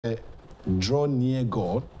draw near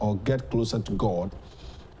God or get closer to God,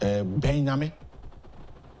 Benjamin,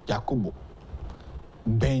 Jacobo,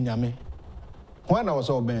 Benjamin. When I was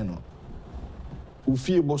all Beno,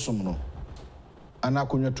 Ufi Bosomno, and I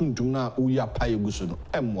could tuntum na Uya Payagusuno,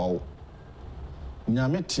 wow.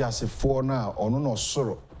 Nyame tiase for now or no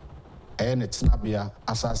sorrow, and it's nabia,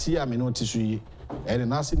 as I see, I may notice you, and an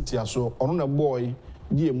asintia so on a boy,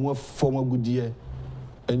 dear more former good year,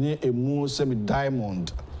 and a more semi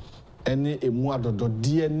diamond. Any a more do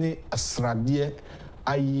DNA asradie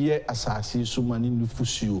aye asasi sumani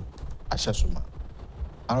nufusio ahyasoma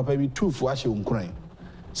anopa bi tufu ahye unkran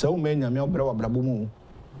se wo me nyame obra wabrabo mu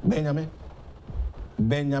Benjamin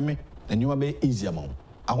enyiwa be easy amon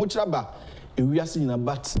ahokyira ba ewiase nyina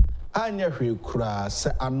bat anya hwe kura se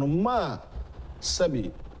anoma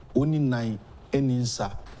sabi oni nan eni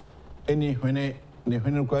nsa eni hwene ne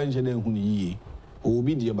hwene kwa nje de hu ni yie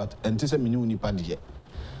obi die bat ente se menye unipa die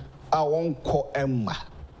I won't call Emma.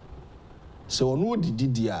 So no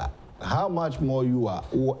didia. How much more you are?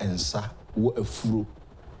 Wo ensa, wo afuru,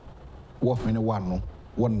 wo fene wano,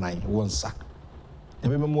 one nine, one sack.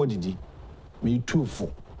 Remember more didi. Me too for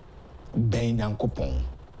Ben Yankopon.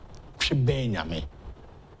 She Ben Yame.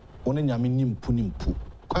 Only Yami nimpu.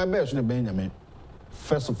 Quite best in Benjamin.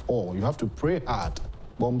 First of all, you have to pray hard.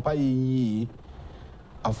 Bompa ye.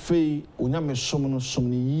 Afe, unyame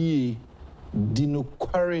somni ye. Dino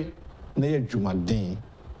quarry. Na ye dwumaden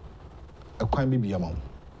akwan bi bia ma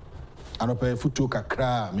anopa futu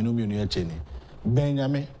kakra me no mienu ya cheni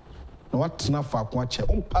Benjamin na watena fa ko ache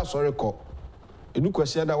umpa sori ko edu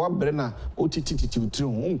kwasi da wabre na otitititi utiri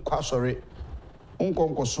ho unkwa sori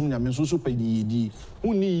unkonkosom nyame so padi yedi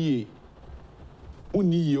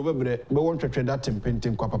uni obebre be won twetwe da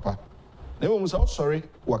tempenten kwa papa na emo musa sorry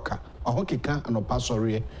waka ahokeka anopa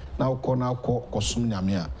sori na ukọ na akọ kosom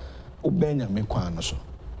nyame a Benjamin kwan no so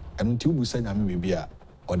anu ti ubu sanya me bibia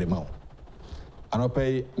odema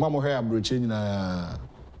anopai mamo hwe abroche nyina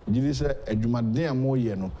gidi se adwumaden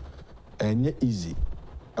amoye no enye easy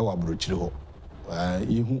e wa abrochire ho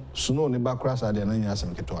ihu suno ne bakra sa de na nya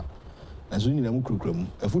asem ketwa na so nyina mu kurukura mu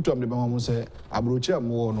afutu amde bama mu se abroche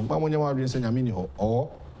amwo no mamo nya wadwen se nyame ni ho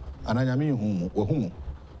ana nyame hu mu wo hu mu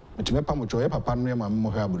metime pa mo choye papa no ma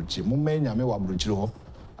mo hwe abroche mo ma nyame wa abrochire ho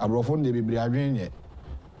abrofo ne bibiri adwen ye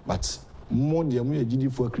but mo de mo ye gidi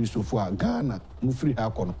fo Christopher a Ghana mo free ha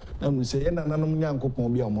kono na mo se ye nananom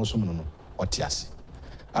Nyankopon bia mo som no otiase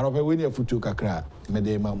arope we ne afutu kakra me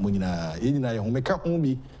de ma mo nyina ye nyina ye ho me ka ho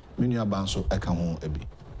bi me nua ba nso e ka ho abi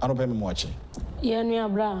arope me mo ache ye nua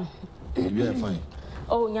bra you are fine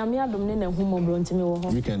oh nyame adom ne na hu mo bro ntimi wo ho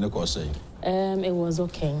weekend ko say it was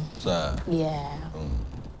okay sir yeah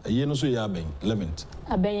ye no so ya ben 11th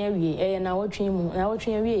aben ya wie na wotwe mu na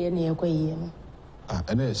wotwe wie ye na ye kwaye no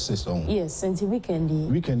and it's system. Yes, since weekend,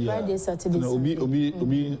 Friday, Saturday. No,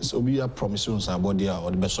 obi a promise on somebody or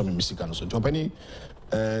the best of music and so. To penny,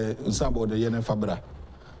 somebody yen fabra.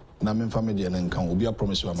 Na men family and can obi a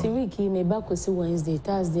promise you. See, week may back was Wednesday,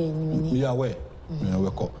 Thursday, and we are aware. We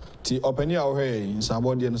are call. Ti open your way in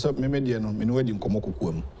somebody and so maybe no in wedding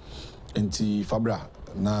komokukum. And ti fabra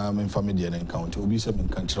na men family and count obi some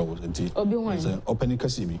country and ti opening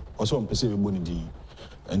Kasibi or some perceive bonity.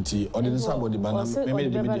 Enti odin somebody bana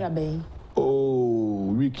me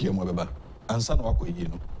oh wiki mo beba ansa na wako yi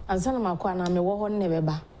no ansa na makwa na me wo ho ne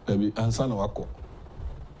beba baby ansa na wako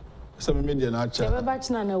se me media na acha beba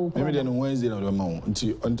china na wo me media no Wednesday na be ma wo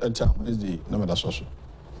enti anta Wednesday na me da so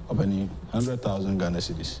obani 100,000 Ghana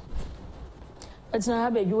cedis but na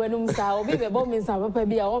have you wenum sa obi be bo me sa papa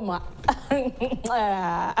bia o ma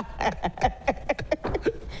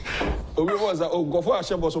Obi was go for a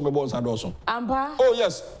shebo so me bonsa doso. Ampa? Oh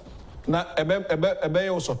yes. Na ebe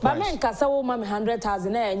you surprise. But men kasa wo ma me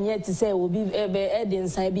 100,000 na enye ti say obi ebe dey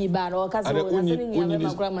inside bi ba na o kasa wo na sini nya me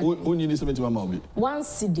makra ma. Unyi ni 70 mama obi. One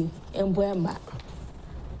cedi embo emba.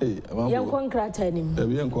 Eh, yan contract nim.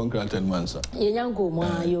 Ebi yan contract nim ansa. Ye nyanko mo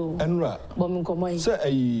ayo. Enra. Bo me komo yi. Say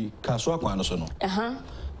ayi kaso akwan no so no.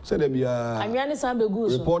 Say there be anwane san be gu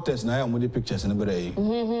so. Reporters na ya mo the pictures na bere yi.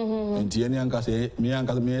 Enti eni anka say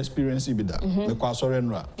me experience bi da. Me kwa sorry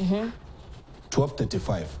enra.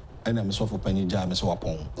 12:35 and me so for pani ja me so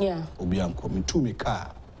wapon. Yeah. Obi anko me tu me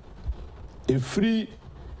car. A free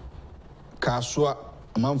kaso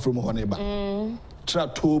man from honeba. Tra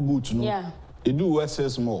toll boot no. Yeah. E do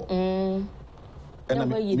SS more. And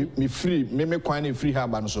me free me kwan free ha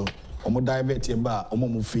ba no so. Omo divert e ba omo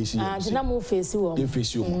mo face you. Dina mo face wo. Dey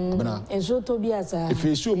face you mo. Bana. Enso to bi asa. E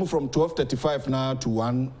face you mo from 12:35 now to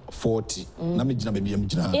 1:40. Na me gina baby am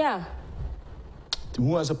gina. Yeah.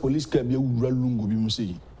 Who as a police car be wura lungu bi mu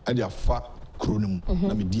sei. A dia fa kronum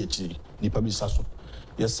na me di akiri. Nipa bi saso.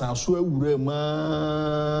 Yes, I saw a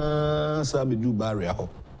man, Sabidu barrier,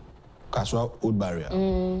 Castle old barrier.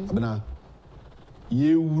 Abena,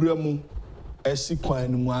 ye uremu,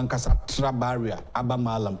 Esiquine, Muancasa tra barrier,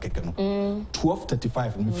 Abamalam Kekano.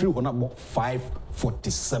 12:35, and free on about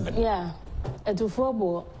 5:47. Yeah, at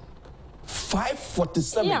 4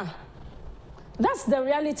 5:47. Yeah, that's the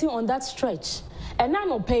reality on that stretch. And I'm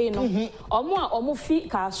not paying no. Omo fi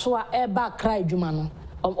kaswa eba cry jumano.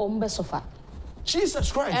 Ombe sofa.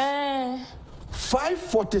 Jesus Christ.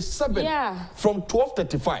 5:47. Yeah. From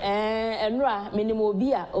 12:35. Enra minimum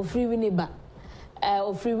bia o free winiba.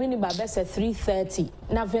 O free winiba be say 3:30.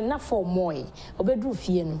 Na venna for moy. Obedru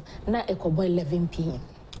fie no na ekobo 11 p.m.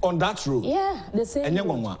 On that road. Yeah, the same. Enye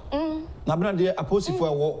gwanwa. Na bra de apostle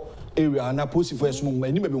wo area na apostle for esmo ma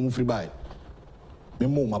ni be mu free by. Me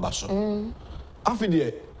mo ma ba so.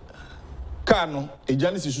 Afide car no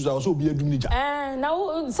ejani sisu so obi edum ni ja. Na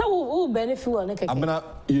so wo benefit wo ne keke. Amena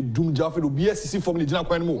edum ja afide obi asisi form ni gina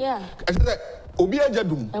kwan mu. Yeah. I say obi aja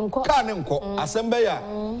dum. Car ne nko assemble ya.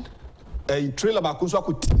 Trailer ba ko so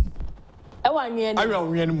akoti. E wa nwe ni. Awa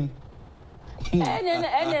nwe ni mu.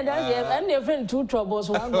 And friend two troubles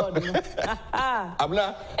one god.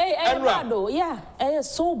 Abla. Enrado, yeah.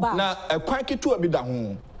 So bad. Na kwan ketu abi da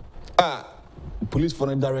ho. Police for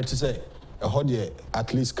the director say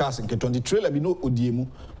at least cars and get on the trailer be no odiemu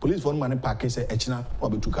police for man park say echina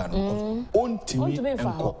obetu car no on timi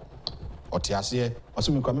enko otiase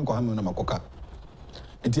oso me kwame kwa ha na makoka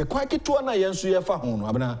enti kwa keto na yenso ye fa ho no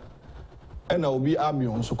abena na obi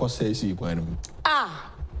amion so ko say si kwan no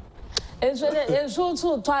enso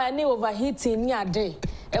so to any overheating ni ade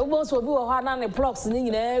Ebo so bi wo ha na ne plugs ni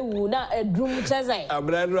nyina ewu na edrum cheze.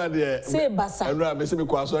 Abranura de. Say basa. Abranura me se me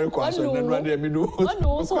kwa sorry Abranura de me do.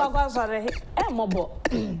 Onu so kwa sorry. Mobo.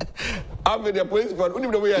 Ave the police for uni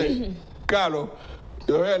be we Carlo.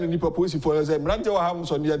 Yo he ni police for say mrante wa ham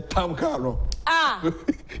so ne tam Carlo.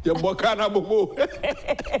 Ye boka na bobo.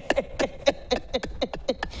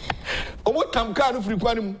 Omo tam car no free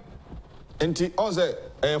kwanim. Enti on say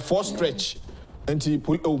four stretch. Enti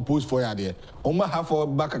post for ya there. Oma have for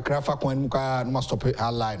back a craft when muka no stop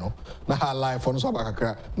her line no. Na her line for no so back a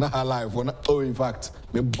craft. Na her line for na in fact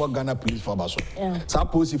me Ghana police for baso. Sa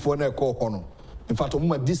post for na call hono. In fact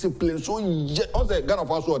oma discipline so on say Ghana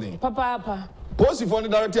for so dey. Papa. Post for the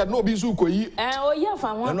director no be so koyi. Oh yeah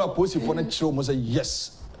fa one. Na post for na chiro mo say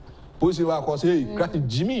yes. Post wa cause hey crack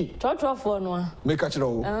Jimmy. Trotro for no. Make a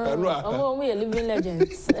chiro. Oh we living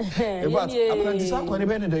legends. In fact apprentice akwa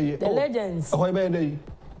be dey. The legends. Akwa be dey.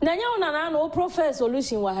 Nanya una no professor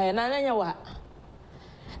solution wa ha na nanya wa.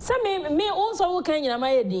 Se me also wo kan nyina ma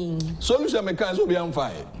yedin. Solution me kan so be am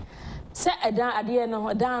fine. Se edan ade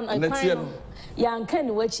no dan kwan no. Ya nka ni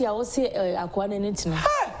wachi a wo se akwa na netina.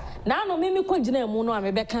 Na no me ko gina mu no a me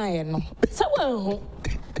be kan ye no. Se wa hu.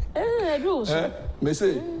 Do so. Me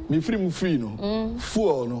say me free no.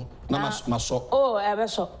 Full no na maso. Oh, ebe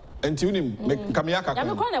so. Enti unim me kamia Ya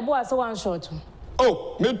me kwa na bo ase one short.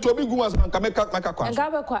 Oh, me to be gumas na meka kwa.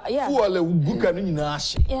 Nka be kwa, yeah. Full le buka no nyina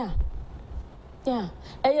ahye. Yeah.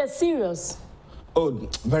 Yeah. Serious. Oh,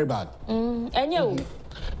 very bad. Enye o.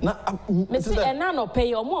 Na me say ena no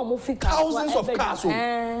pay omo fika thousands of cars.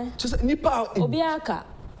 Just nipa obi aka.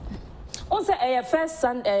 On say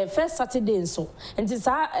first Saturday so. Enti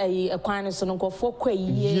sa kwan so no nkofo kwa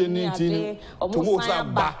yie ni ade omo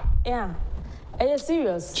san ba. Yeah.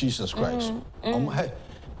 Serious. Jesus Christ.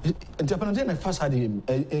 Enti apana na fast had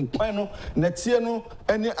kwan no na tie no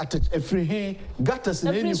ene afri he gutters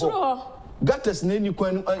na eni ho. Gutters na eni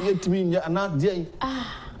kwan yetimi nya ana de.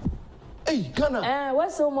 Hey, Ghana.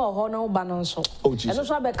 What's so more ho no ba no so. Oh Jesus. Eno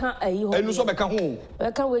so abeka ayi ho. Eno so abeka ho.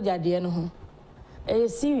 Beka we jade no ho.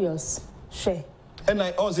 Serious. She. And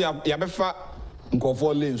I also ya befa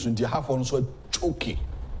nkofo lanes nti half on so choke.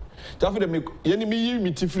 Tafi de me yeni mi yi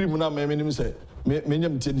mi ti free mu na me nim say me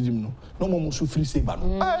nyam ti didim no. No mo so free say ba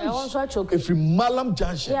no. I want so choke. If Malam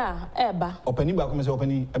Junction. Yeah, eba. Opani ba come say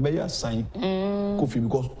opani ebe ya sign. Kofi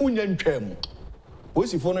because unya ntwam.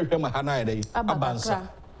 Osi fo no hwem ha na ya dey abansa.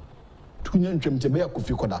 Tunya ntwam te be ya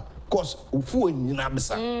kofi koda. Cause ofu nyina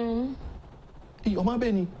besa. O ma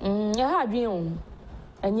be ni. Ya ha dwen o.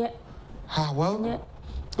 Enye well.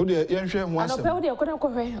 O de yen hwe ho asem. Anope o de kodan ko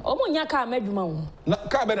hwe. O mo nya ka madwuma wo. Na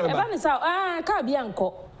ka be na be ba. E ba ni sa ka bia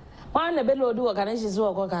nko. Wan na be lo do organize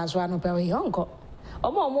so ko ka so anope we nko.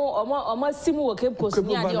 Omo simu wo Cape Coast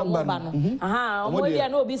ni ade omo ba no. Omo dia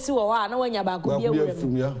na obi si wo ho a na wanya ba ko bia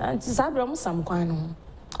wura. Anti sa bra mo sam kwan no.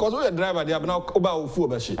 Cause we driver dia na o ba ofu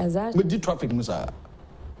obashi. Me di traffic no sa.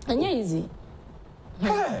 Anya easy.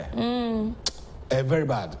 Hey. Very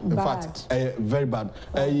bad. In fact, very bad.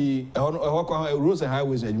 Roads and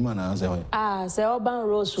highways and human answer. Say urban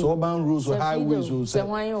roads. So urban roads or highways.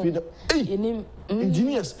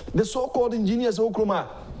 Engineers, the so-called engineers, Okroma.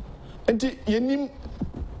 And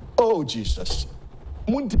oh Jesus.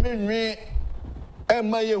 Muntimen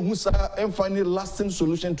and my and find a lasting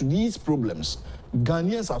solution to these problems.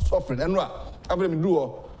 Ghanaians are suffering. And what? After me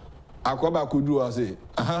do, Akwaba could do, I say,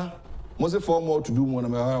 Must 4 more to do more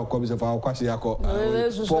than our copies of our Quasi. 4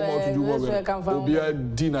 more to do more. Be a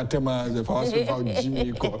dinner tema the first of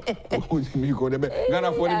Jimmy Miko.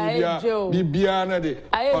 Ghana for the Biana de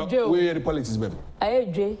where the politics. I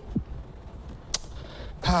agree.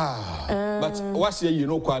 But what's you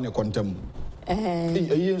know, Kwane Contem?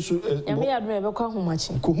 Me admire how much.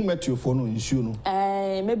 Who met your phone in Shuno?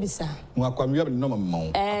 Maybe, sir. Mwakwa have no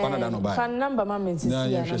mamma. Fan number, mamma.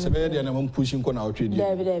 She's a very and pushing con out.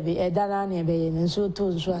 Debbie, a Danani, and so to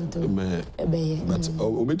Swanto. But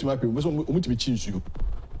omit my people, omit me change you.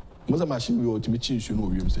 Most of my machine will to be changed, you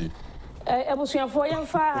know, you say. I was for young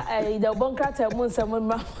fire, the bunker moon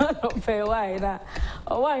someone fair wine.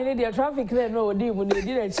 Oh, I need your traffic there, no, when you did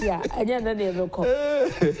it here. I never call.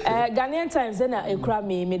 Ghanaian Times, then a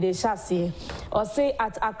crammy, made a chassis, or say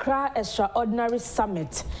at Accra Extraordinary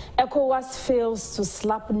Summit, ECOWAS fails to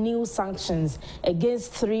slap new sanctions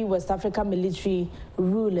against 3 West African military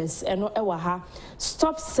rulers. And Ewaha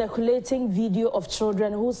stop circulating video of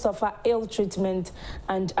children who suffer ill treatment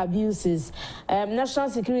and abuses. National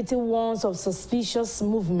security warns of suspicious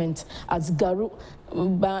movement at Garu.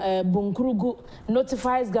 Bunkurugu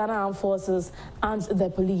notifies Ghana Armed Forces and the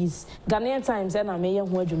police. Ghanaian Times and Ameya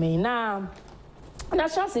Huajume. Now,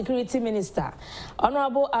 National Security Minister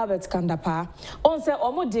Honorable Albert Kandapa on say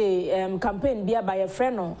omo campaign bia by a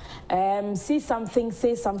friend see something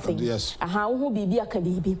say something. Yes. Who bibi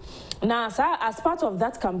akabibi. Now as part of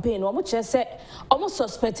that campaign omo che say omo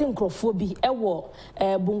suspecting crofobia ewo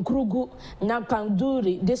Bunkurugu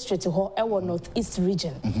Nyankanduri district ho ewo northeast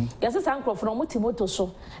region. Yes say crofo omo timoto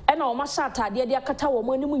so e na omo sha atade de akata wo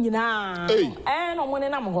mo animu nyina. Na omo ne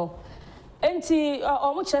nam ho. Enti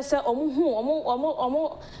omo chese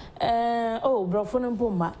omo oh brofo no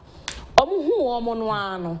mpoma omo hu omo no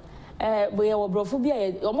ano boye wo brofo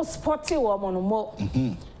bia omo sporty wo omo no mo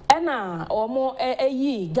ena omo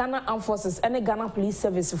eyi Ghana Armed Forces and Ghana Police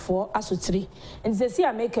Service for asotri enti se see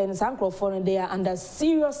America in Sankrofo no they are under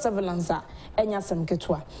serious surveillance enya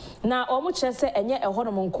semketwa na omo chese enye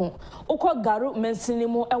ehono nko ukọ garu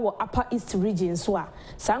mensinimu ewo upper east region so a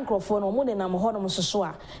Sankrofo no mo ne nam hono soso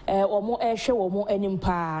a omo ehwe omo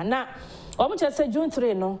animpa na omo chese June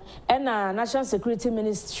 3 no na National Security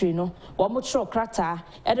Ministry no omo tro krata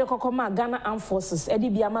de kokoma Ghana Armed Forces de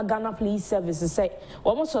biama Ghana Police Service say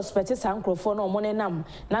omo suspect Sankrofo no omo ne nam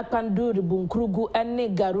na Panduri Bunkurugu ene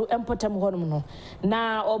garu empotem hono no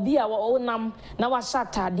na obi a wo nam na wa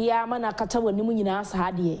shatade ama na kata wani mu nyina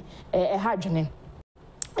sa de hadwene.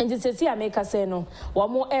 And just see, I make a say no. One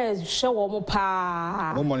more show one more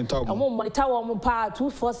pa. One monitor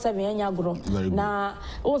 247 yagro. Now,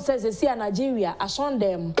 one says, see, Nigeria, I saw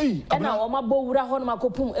them. And now, my bowra honma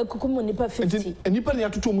kopum, a kukum nipa 50. And you pay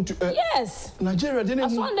to yes, Nigeria didn't. I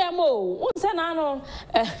saw them all. One said, I know.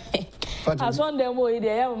 I saw them all.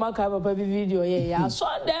 They have a macabre video. Yeah, I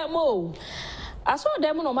saw them all. I saw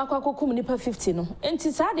them no makwa kum nipa 50 no.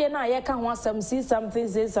 Enti sa de na ye ka ho asem see something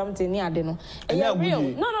say something ni ade no.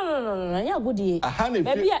 No. Ya good ye.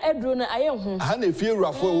 Baby a edro no aye hu. Aha na fie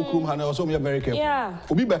wurafo e wokum ha na also me very careful. Yeah.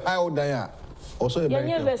 Obi be high old dan a also very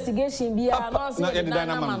careful. Investigation bia no so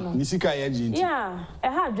na man. Ni sika ye ji nti. Yeah. E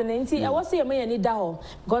ha adwene nti e wo se ye me ni da ho.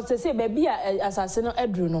 Because say baby a asase no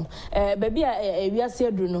edro no. Baby a ewiase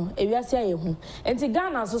edro no. Ewiase aye hu. Enti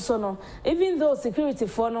Ghana so no even though security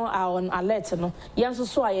for no are on alert no. Yan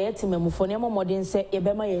so aye timamufo ne modern say ye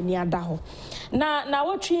be ma ye ni ada ho. Na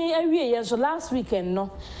wotwe awie ye so last weekend no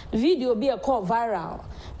video be a call viral.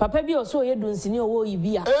 Papa bi also ye dunsini owo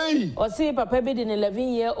yibia. O say papa bi the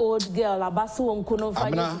 11-year-old girl abaso wonko no fa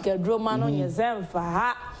ye drama no ye zemfa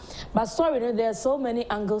ha. But sorry, there are so many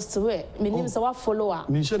angles to it. Meaning so what follower.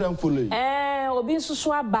 Me share them follow. Obi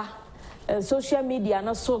so aba social media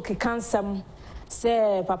no so kekansam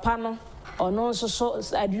say papa no ono so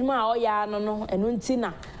adwuma oya no eno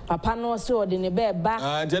ntina papa no so de ne be ba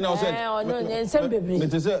no nsem bebre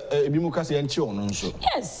me say ebi mu kase enchi ono nso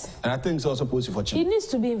yes and I think so supposed for it needs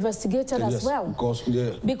to be investigated as well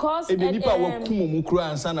because e be nipa wa kumo mu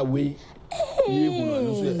kura ansa na we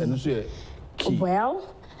eno so well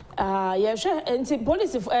yes, and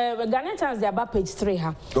police Ghanaian Times they about page 3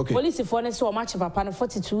 ha. Okay. Police for ne so match papa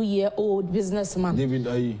 42-year-old businessman. David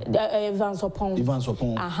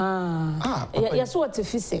Agyapong. Aha. Yes what if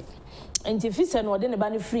say. enti fi se no de ne ba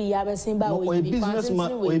ne free ya be sin ba o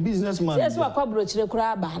businessman yes wa kwa brochire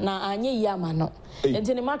kura ba na anye yi ama no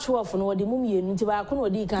enti ne ma 12 no de mum yenu nti ba ko no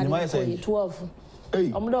di kan 12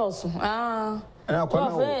 omdoso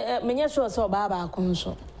menye sure so ba ko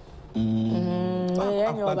nso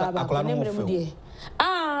enyo baba ne mrem die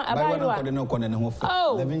abayiwa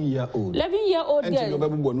 11-year-old girl enti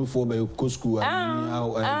obabubo no fo be ko school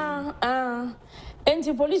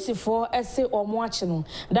Enti police for ese omoache no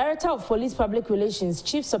Director of Police Public Relations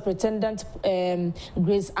Chief Superintendent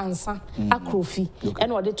Grace Ansa Akrofi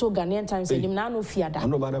and what they told Ghanaian Times said him na no fiada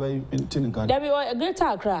no bad by tin kan there be a greater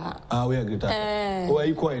Accra we are greater are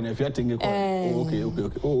you coin if you think okay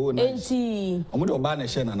nice enti omo de oba na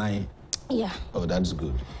share na nine yeah that's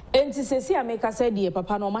good enti sesi ameka said the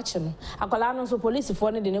papa no mache no akola no so police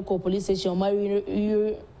for ne de ne call police station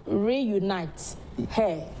reunite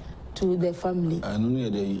her to the family. I don't know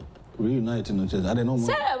they reunite no church. I don't know.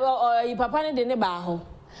 Say your papa ne de ne ba ho.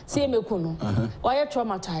 Say meku no. Why you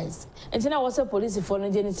traumatized? And now was a police for no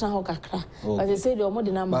je ni tran ho kakra. But they say the omo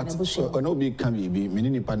de na ma na busu. But no be can be me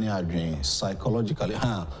ni pa ne adwen psychologically.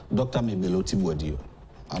 Doctor me beloti body.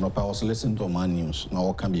 And I was listening to my news. Now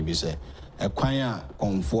what can be say a kwanya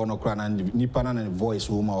konfo no kra na nipa na voice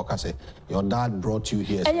woman waka say your dad brought you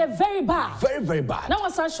here. Very bad. Very bad. Now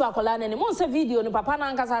was show akola na ni mo se video no papa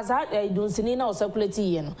na nkasa sa dunsini na o circulate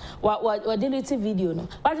ye no. Wa delete video no.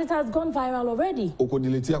 But it has gone viral already. Oko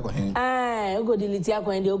delete akwen. Oko delete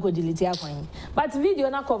akwen de oko delete akwen. But video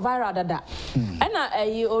na ko viral dada. Na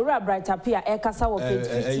ora bright appear e kasa wo page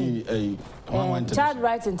 15. Child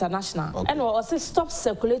Rights International and also stop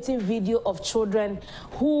circulating video of children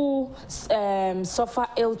who suffer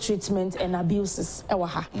ill treatment and abuses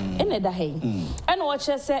ewaha eneda hey and what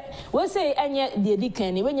say we say enye de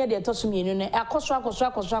dikani when ye de tosumienu ne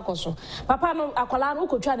akoso papa no akola no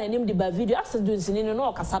kotwa na nim de ba video accident ni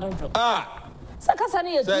no okasa do Sakasa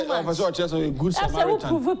ni too much. Officer Chess a good Samaritan. That's a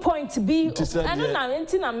prove point be.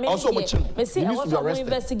 And na also much. Me see I was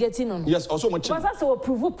investigating on. Yes, also much. Because that's a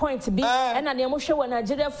prove point be. And na dem show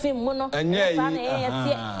Nigeria film mo no. I'm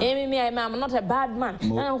not a bad man.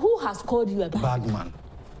 And who has called you a bad man?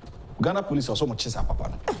 Ghana police also much chesa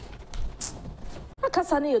papa.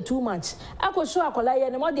 Sakasa ni too much. Ako show akola ye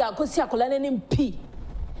ne mo de akosi akola ne mp.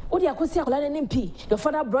 O de akosi akola ne mp. Your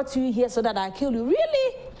father brought you here so that I kill you.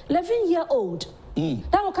 Really? 11-year-old.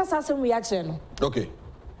 That will cause us some reaction. Okay.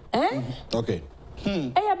 Okay.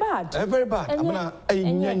 Bad. Very bad.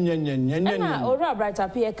 Ora bright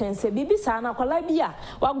up here can say bibi sana kwala bia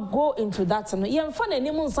wa go into that no. Ye mfa na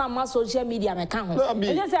nimu nsama social media me ka ho.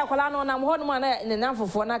 E just say akwala no na mo na ne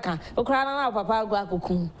namfofo na ka. Okra na papa go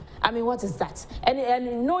akokun. I mean, what is that?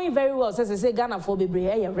 And knowing very well says say Ghana for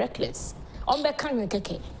bebre reckless. On be kan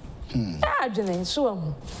keke. Jene so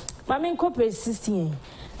mama nko page 16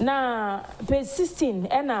 na page 16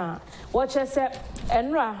 ena watch say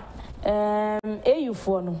enra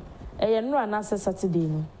AU4 no enra na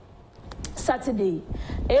Saturday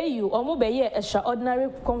AU omo be ye extraordinary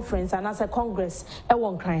conference and as a congress e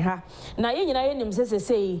won kran ha na ye nyina ye nim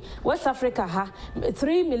say West Africa ha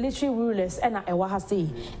 3 military rulers ena e wa ha say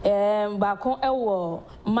ba kon e wo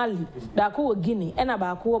Mali ba ko wo Guinea ena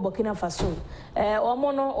ba ko wo Burkina Faso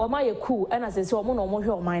omo no omo ye cool ena say omo no omo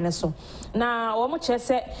hwe oman ne so na omo che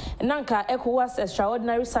se nanka ECOWAS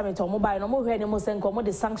extraordinary summit omo ba no omo hwe ne mo se nko omo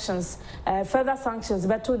the sanctions further sanctions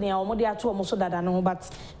beto ne omo de ato omo so dada no but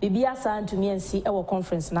bibia sa to me and see our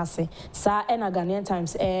conference na say sa ena Ghanaian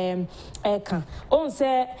Times kan on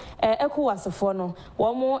say ECOWAS for no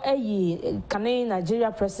wo mo Kane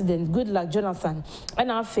Nigeria president Goodluck Jonathan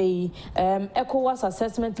and afei ECOWAS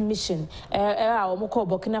assessment mission wo mo ko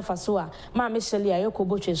Burkina Faso a ma Michelle ayoko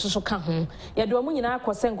botwe so ka ho ye de wo mo nyina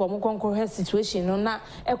akose nko mo konko her situation no na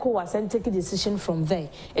ECOWAS and take a decision from there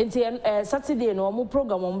enti Saturday no mo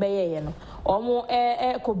program mo be ye no omo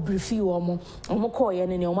ko brief you omo ko ye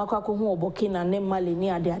ne omo akọ ho Burkina ne Mali ni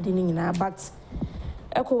ade ni nyina but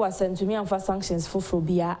ECOWAS sent to me and for sanctions for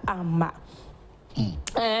bia amma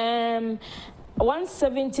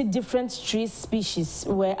 170 different tree species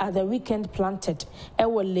were at the weekend planted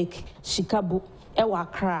Ewo Lake Shikabu Ewa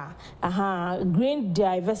Accra Green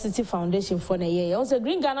Diversity Foundation for the year also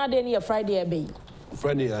Green Ghana Day near Friday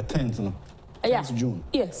Friday 10th no 10th June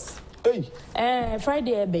yes Hey.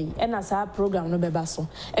 Friday be and as our program no beba so.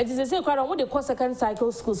 It is say kwara mo de course second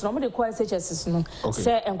cycle schools no mo de course SHS no.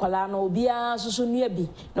 Say enkwala no obia susu nua bi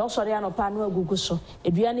na osore anopa no agugu so.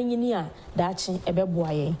 Edua ne nyini a daachi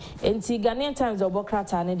ebeboa yen. Enti Ghanaian Times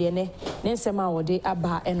obokrata ne de ne nsema wode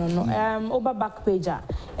aba eno no. Over back page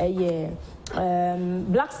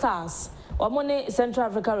Black Stars Omone Central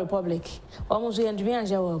African Republic. Omo so yendumi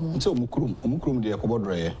anje wo mo. Nti omukrum de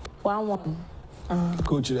ekobodroye. 1-1.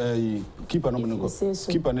 Coach, keeper no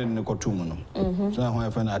keeper no ko two no. So I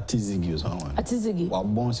find Atizigi or someone. Atizigi. Wa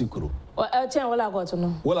bonsi kuro. O chen wala court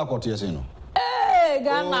no. Wala court yes no. Hey,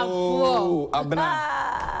 Ghana oh,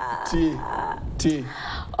 abena. T.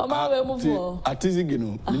 O ma we move for. Atizigi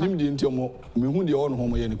no. Minim di nti omo me hu de on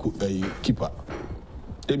homo ye ni keeper.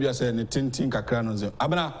 Ebia say ne tintin kakra no ze.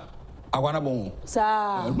 Abena akwana bon.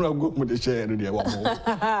 Sa. No go mo de share no de wa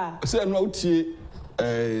mo. Say no utie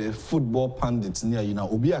football pundits near you now.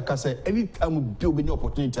 Obi akase anytime be obey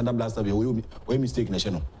opportunity and blaster be we mistake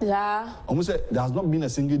nation. Yeah. Almost say there has not been a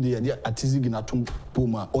single day there Atizigi na tum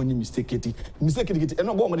puma only mistake it. Mistake it and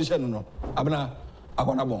no bomb nation no. Abena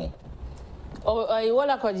akona bon. Oh,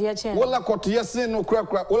 wala court here chen. Wala court yes no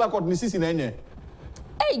kra wala court ni sisi na enye.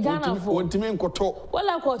 Hey, Ghana for. Ontime nkoto.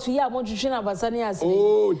 Wala court ya mo twetwe na basane ase.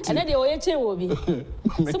 Oh, ene de oye chen wo bi.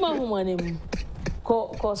 Sima hu mo anem.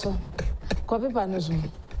 Ko so. Ko paper no so.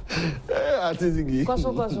 Atizigi.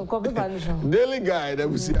 Ko paper no so. Daily Guide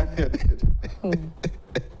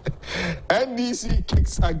NDC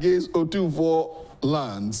kicks against O24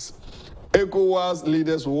 lands. ECOWAS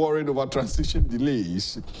leaders worried over transition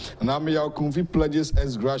delays. And Amia Kunfi pledges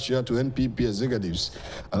ex gratia to NPP executives.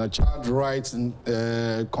 And a child rights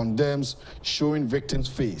condemns showing victims'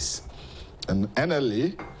 face. And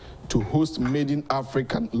NLA to host Made in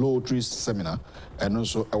African Lottery seminar. And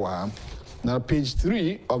also, now page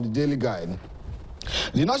 3 of the Daily Guide.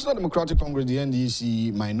 The National Democratic Congress, the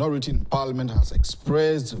NDC minority in Parliament, has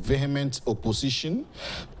expressed vehement opposition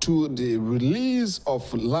to the release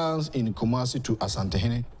of lands in Kumasi to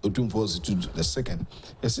Asantehene Otumfuo to the second.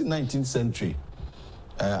 It's in 19th century.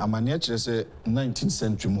 Amaniachi say 19th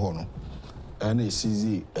century mono. And it's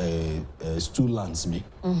easy stool lands me.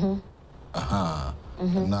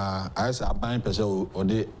 Na I say abang person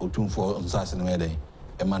ode Otumfuo nsase no eden.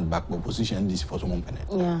 A man back position this for some company.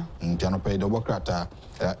 Yeah. Tiano pay the workrata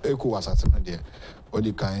ECOWAS asem there.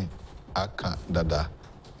 Odi kan aka dada.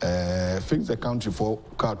 Fix the country for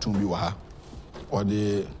cartoon bi wa ha.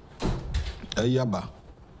 Odi Yaba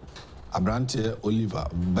Abrante Oliver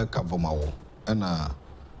Becca Vomawo. Na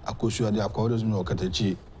akosua de akwados mi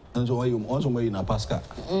okatachi. Nso wayi onso wayi na Pascal.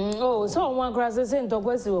 Oh, so one class say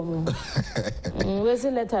ntokwesi wo mu. We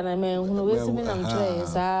see letter na me hunu we see me na mtwe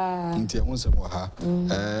sa. Nti ehun sem wo ha.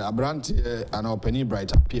 Abrante ana openi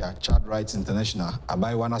bright appear Child Rights International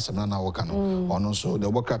abai wana sem na wo ka no. Ono so de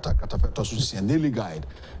bokata katafeto so see Daily Guide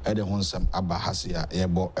e de hun sem aba hasia ye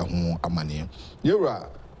bo ehun amane. Yewra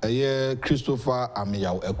eye Christopher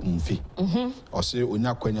Amiyaw Ekumfi. O se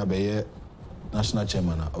onya kwanya be ye national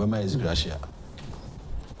chairman obema is gracia.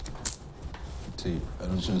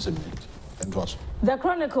 The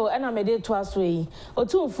Chronicle and Amede Twasway.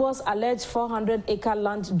 Otumfuo's alleged 400-acre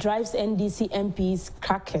land drives NDC MPs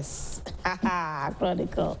crackers.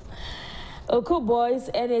 Chronicle. Oko Boys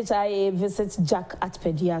NHIA visits Jack at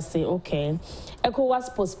Pediase. Okay.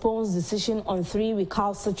 ECOWAS postpones decision on 3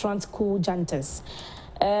 recalcitrant coup juntas.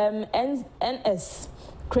 NS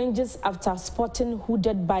cringes after spotting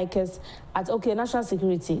hooded bikers at National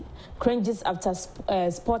Security cringes after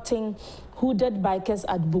spotting hooded bikers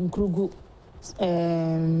at Bunkrugu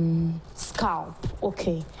scalp.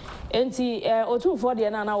 Okay. Enti Otumfuo de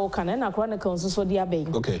na woka na Chronicle so de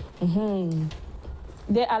abeg. Okay.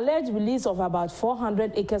 The alleged release of about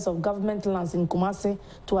 400 acres of government lands in Kumasi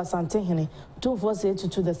to Asantehene, Otumfuo said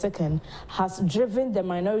to the second, has driven the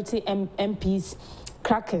minority MPs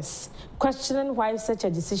crackers, questioning why such a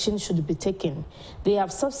decision should be taken. They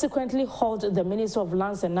have subsequently hauled the Minister of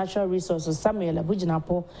Lands and Natural Resources, Samuel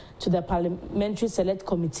Abujinapo, to the Parliamentary Select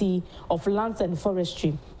Committee of Lands and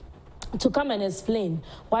Forestry to come and explain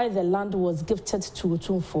why the land was gifted to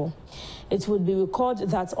Otumfuo. It would be recalled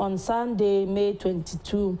that on Sunday, May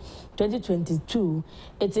 22, 2022,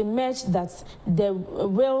 it emerged that the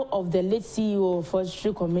will of the late CEO of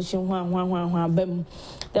Forestry Commission,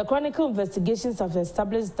 the Chronicle investigations have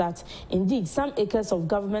established that, indeed, some acres of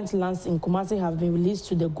government lands in Kumasi have been released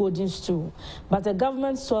to the Golden Stool. But a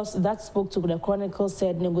government source that spoke to the Chronicle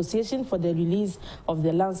said negotiation for the release of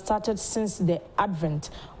the land started since the advent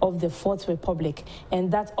of the Fourth Republic, and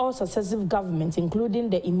that all successive governments, including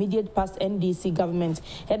the immediate past NDC government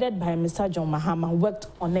headed by Mr. John Mahama, worked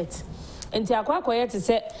on it. Enti akwa to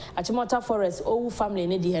say Achimota Forest family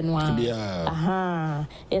ne di henwa. Aha.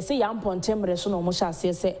 Yesi ya mpontem reso no mo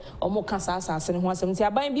hyase se omo kasa asase ne ho asem ti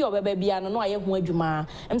aban bi obeba bia no aye ho adwuma.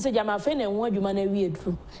 Em se jama fe na ho adwuma na wi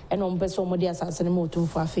edru. E no mpe so mo di asase ne mo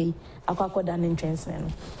Otumfuo afei akwa da ne ntwensene no.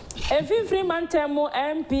 Free man temo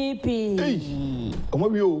MPP. Hey. Omo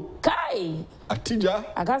bi o. Kai. Atija.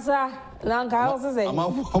 Akasa nanka o se.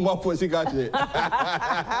 Ama sika che.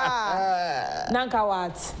 Nanka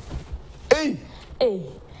what? Hey.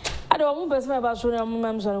 I don't want to about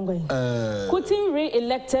Kutin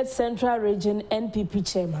re-elected Central Region NPP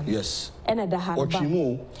chairman. Yes. And at the hand.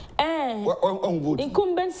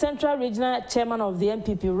 Incumbent Central Regional Chairman of the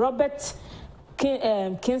NPP, Robert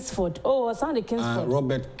Kingsford. Oh, what's on the Kingsford?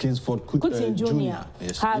 Robert Kingsford Kutin Jr.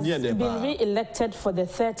 Yes. has been re-elected for the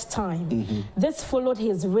 3rd time. This followed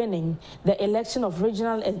his winning the election of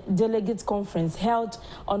Regional Delegates Conference held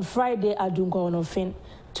on Friday at Dungonofin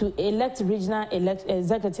to elect regional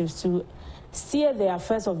executives to steer the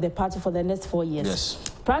affairs of the party for the next 4 years. Yes.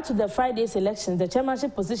 Prior to the Friday's elections, the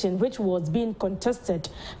chairmanship position, which was being contested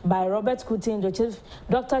by Robert Kutin,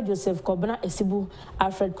 Dr. Joseph Kobana Esibu,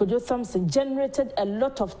 Alfred Kojo Thompson, generated a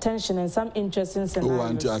lot of tension and some interesting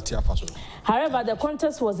scenarios. However, the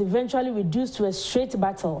contest was eventually reduced to a straight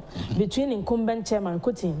battle between incumbent chairman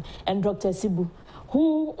Kutin and Dr. Esibu,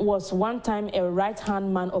 who was one time a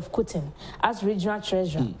right-hand man of Kutin as regional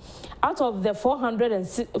treasurer. Out of the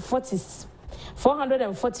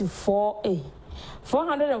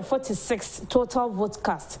 446 total votes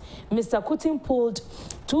cast, Mr. Kutin polled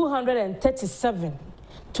 237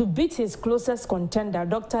 to beat his closest contender,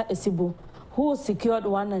 Dr. Esibu, who secured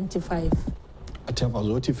 195.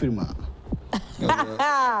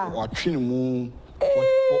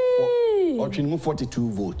 Watching 42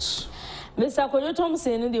 votes. Mr. Kojo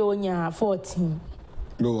Thompson, the onya 14.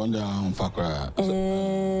 No wonder I'm fakra.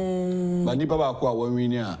 But nipa ba kwa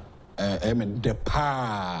wawini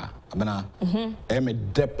depa abana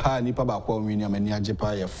depa nipa ba kwa wawini amani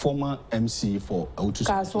Agyapong former MC for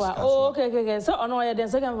Unauthorized. Oh, okay. So on why the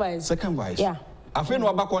second vice? Second vice. Yeah. I feel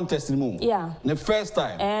no contest anymore. Yeah. The first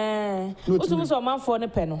time. So man for the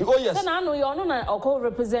panel. Oh yes. So now you know na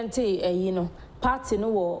represent party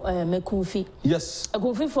no Mekunfi. Yes.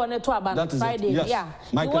 Akunfi for ne to about Friday. Yes. Yeah.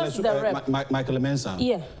 Michael Mensa.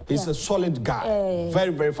 Yeah. He's a solid guy.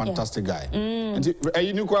 Very fantastic guy. And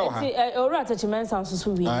you know kwa ha. Ora Mensa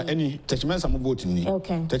so we. Any Mensa mo vote ni.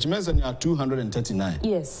 Okay. Mensa ni 239.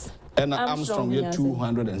 Yes. And Armstrong you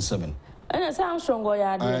 207. And I say Armstrong go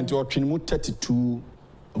ya. And you 32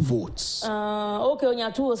 votes. Okay,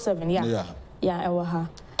 on 207. Yeah. Yeah, ha.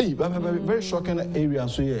 Hey, very shocking area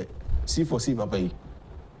so yeah. C4C papa.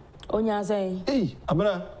 Onya say. Hey,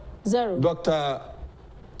 abana 0. Dr.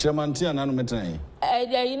 Chairmantia nanu metan.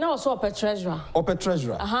 You know so per treasurer. Upper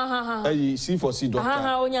treasurer. Hey, C4C doctor.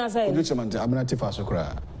 Onya say. Dr. Chairmantia abana tifa so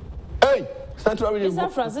kra. Hey,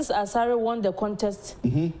 Mr. Francis Asare won the contest.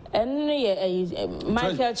 And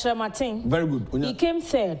Michael Chairman. Very good. He came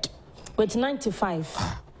 3rd with 95.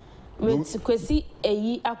 With Kwesi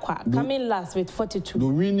Eyi Akwa coming last with 42. The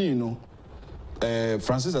winning,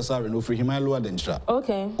 Francis Asare no free him lower than Tra.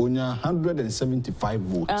 Okay. Onya 175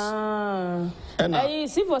 votes. And I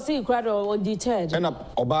see for see crowd or deterred. And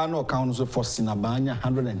Obano council for Sinabanya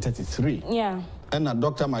 133. Yeah. And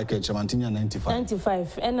Dr. Michael Chamantinia 95.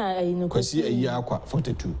 95. And I know Kwesi Eyi Akwa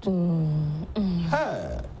 42.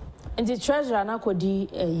 And the treasurer na kodi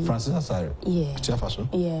Francis Asare. Yeah.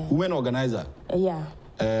 Yeah. Women organizer. Yeah.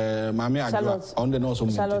 Mami Adwa on the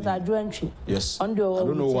North Charlotte Adwa. Yes. On the I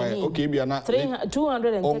don't know why. Okay, be ana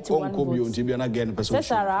 231 votes. Be ana again person.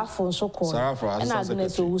 Sarah Afonso call. Sarah for and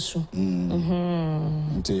Agnes Owusu.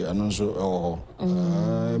 Nti anonso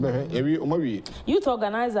ewi omawi. Youth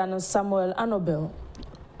organizer no Samuel Anobel.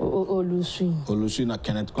 Olusu na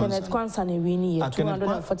Kenneth Kwansa na wini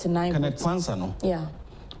 249. Kenneth Kwansa no. Yeah.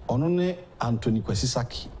 Ono ne Anthony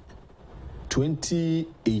Kwesisaki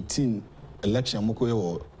 2018 election moko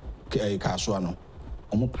yo kaso ano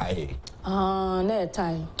omo pae na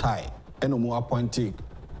tie and omo appointed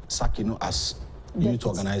Saki no as youth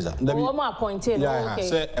organizer omo appointed okay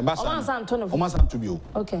say omo san to be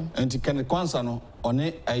okay and Kenneth Kwansa no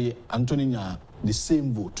one Anthony nya the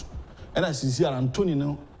same vote and as you see Anthony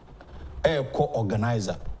no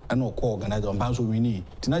co-organizer and no co-organizer on Banso Winnie.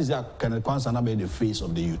 Tinazia Kenneth Kwansa na be the face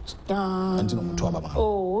of the youth.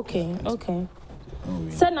 Oh, okay.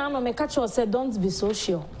 So now me catch you say don't be so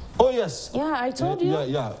sure. Oh yes. Yeah, I told you.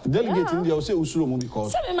 Yeah. Delegate in there say Usuro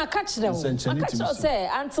because. Say me catch them. I catch you say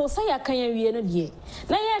until say ya kan wie no die.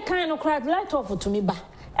 Na ye kan no cry light off to me ba.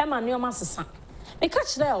 E ma ne o masesa. Me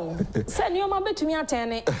catch them. Say ne o ma betumi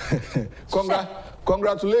atene.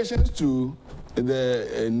 Congratulations to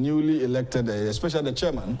the newly elected, especially the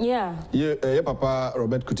chairman. Yeah. Papa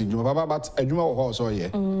Robert Kutin. Papa, but Ejuma also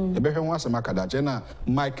here.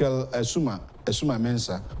 Michael Esuma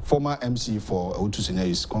Mensa, former MC for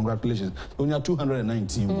Unauthorized. Congratulations. Only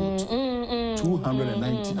 219 votes.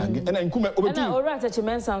 290 again. And Nkume over two. And alright,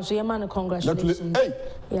 Techimensa, so your man, congratulations. Hey,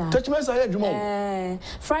 Techimensa, I had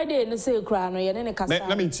Friday, no say crown, or your name,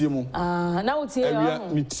 let me tell you. Now it's here.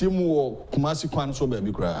 Me Timu Kumasi Kwan so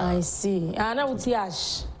baby cry. I see. And now it's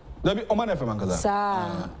Ash. There be Oman FM Ankaza. Sir,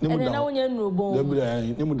 and now you're no boom.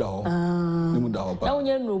 Nimudaho. Now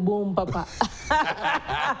you're no boom, Papa.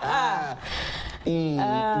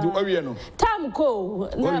 Tam ko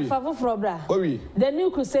na favu frobra. The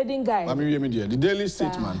new crusading guy. Mami media, the Daily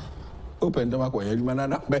Statesman. Open them up where you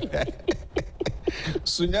manana.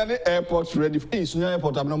 Sunyani Airport ready. Hey, Sunyani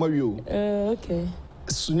Airport, I'm not you. Okay.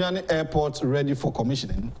 Sunyani Airport ready for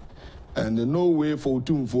commissioning. And no way for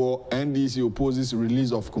NDC opposes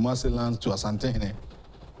release of commercial lands to Asante.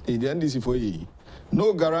 The NDC for ye.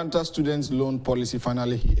 No guarantor students loan policy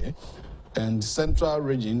finally here. And Central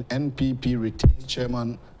Region NPP retains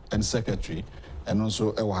chairman and secretary. And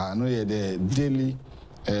also the daily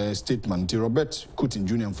statement. Robert Kutin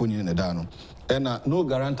Jr. phone in the dano. And no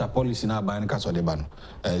guarantor policy now by the case of the ban.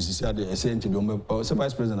 As he said, the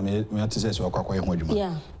vice president may say so.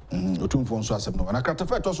 Yeah. Otum phone so accept no. And I can't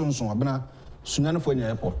affect us on so. Abena Sunyana for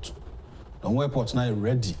airport. The airport now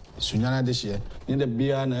ready. Sunyana this year. In the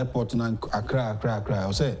Bian airport now Accra.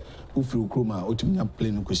 I say. Ufi ukruma otimnya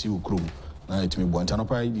plane kusi ukrum na itimi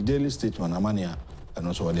bontanopa the Daily Statesman amania and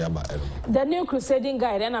also the aba. The new crusading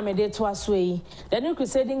guide and amede to asway. The new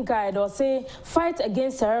crusading guide or say fight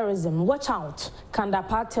against terrorism. Watch out.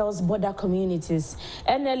 Kandapa tells border communities.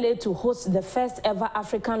 NLA to host the first ever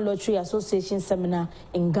African Lottery Association seminar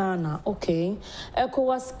in Ghana. Okay.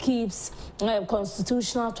 ECOWAS keeps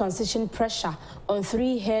constitutional transition pressure on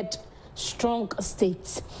three-head strong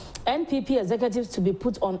states. NPP executives to be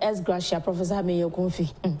put on ex gratia, Professor Meyo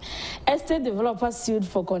Konfi. Estate developers sued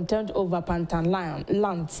for contempt over Pantan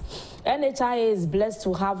lands. NHIA is blessed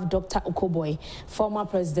to have Dr. Okoboy, former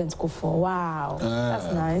President Kufo. Wow,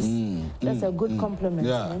 that's nice. That's a good compliment.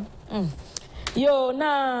 Yeah. Yo,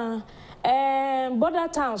 na border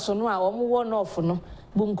towns so no one off no.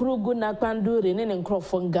 Bunkuru guna panduri nene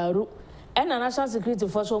nkrofo ngaru. And national security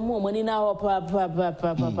force more money now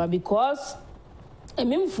because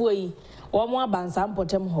Emimfui, or more Bansam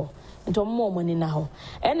Potem ho, into more money now.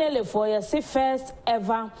 NLA for your first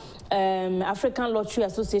ever African Lottery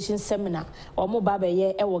Association seminar, or more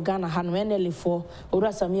Babaye, Ewa Ghana, Hanu NLA for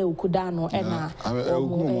Urasami Ukudano, yeah.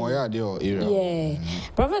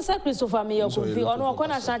 Professor Christopher Mayo could be on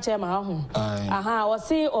Okona Chairman. Aha, or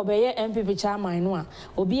say obey MPP Chairman,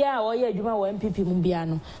 Obia or Yuma or MPP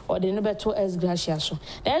Mumbiano, or the number 2 S Gracia.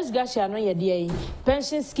 The S Gracia no ye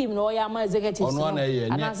pension scheme, no Yama executive.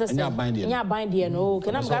 And answer, yeah, bindy, no,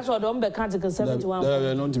 can I gas or don't be canticle 71?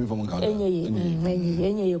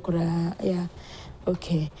 Yeah,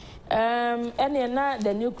 okay. And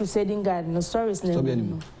the new crusading guide, no stories, no.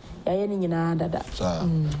 I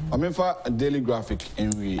mean, for a daily graphic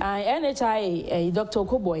in we NHIA, Dr.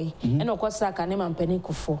 Okoboy, and of course, Karim and Penny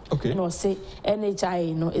Kufo. Okay. No, say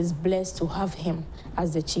NHIA is blessed to have him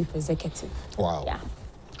as the chief executive. Wow. Yeah.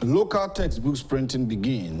 Local textbooks printing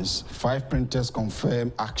begins. 5 printers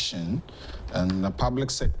confirm action, and the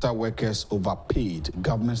public sector workers overpaid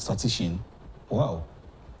government statistician. Wow.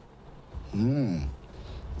 Green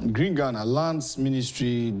Ghana Lands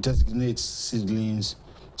Ministry designates seedlings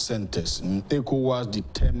centers. ECOWAS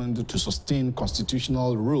determined to sustain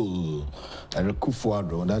constitutional rule.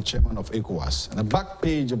 Akufo-addo, that chairman of ECOWAS. And the back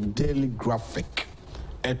page of Daily Graphic.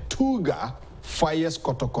 Etuga fires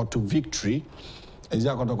Kotoko to victory. Is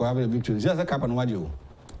that Kotoko have a victory? Is that a cap and wadio?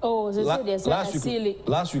 Oh,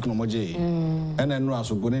 last week no more jay. And then no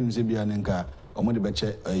so go name Zibianenka. Omo de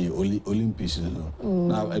beche Olympics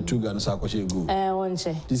na Etuga no sakwache go.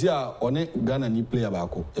 Wonche. This year one Ghana ni player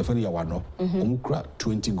baako e fa ne yawano omo kura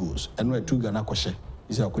 20 goals. And no Etuga na kwahye.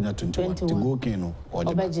 This year akonya 21. The goal king no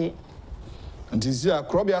oje. And this year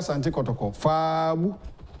Krobia Asante Kotoko faabu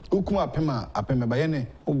ukuma apema bayene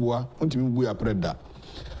obua ontimi bu ya preda.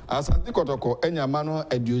 Asante Kotoko enyama no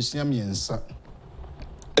aduosia miensa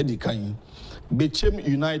edikan Bechem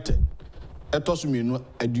United etosumienu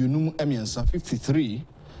aduonum emiensa 53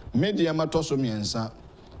 Media matosumiensa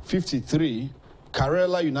 53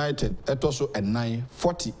 Karela United etoso enai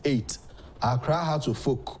 48 Accra Hearts of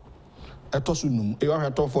Folk etosunum e wa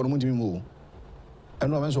heto for no mutimi mo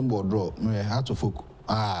eno amenso mbo draw me Hearts of Folk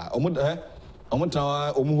omutra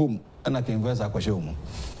omuhom na can invest akwahye omu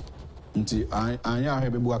nti anya ahwe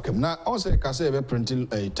bebu akem na on say ka say be printing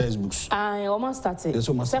textbooks almost started. Yes,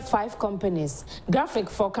 say 5 companies graphic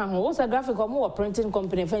for kan ho what's a graphic or printing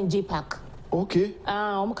company for JPAC. Okay.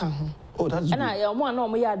 Kan ho. Oh, that's good. And omo na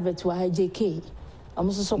omo ya advert wa JK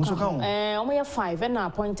Almost so come. 5 and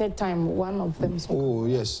appointed time, one of them. So. Oh,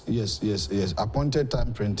 yes. Appointed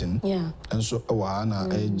time printing. Yeah. And so,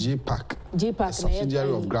 JPAC. JPAC,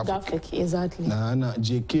 subsidiary of graphic. Exactly.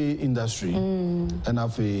 JK Industry. And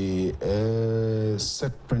have a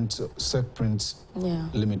set print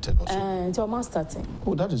limited also. It's almost starting.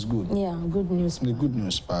 Oh, that is good. Yeah, good news. The good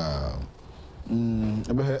news. I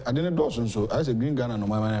didn't do so. I said Green Ghana no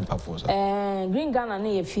my man perforce. Green Ghana na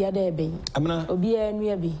ye fia there be. Amina. Obi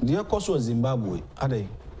enu bi. The course was Zimbabwe. Ade.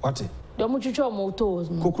 What? Do mu twetwe mo toes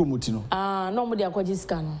no. Kokro mutino. No mo de akwaji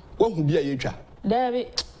ska no. Wo hu bia ye twa. There be.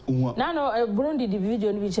 Na no Burundi the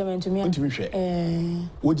video no bi chairman to me. Ntimi hwe.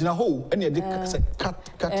 Wo gina ho ene de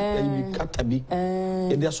cut bi.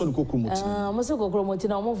 E de so kokro mutino. Mo se kokro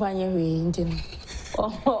mutino mo fa nye hwe ntino.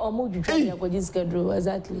 O mo twetwe akwaji ska do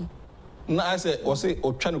exactly. Na I say o say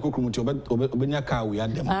o twa no kokromuti obenya car we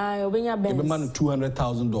adem. Obenya Benz. Ebe man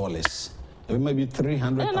 $200,000. Ebe maybe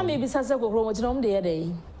 300. Na maybe say kokromuti no mo de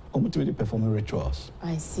dey. O mo to perform rituals.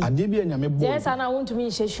 I see. Ade bi anyame boy. Yes, and I want to me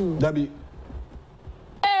sheshu. Dabi.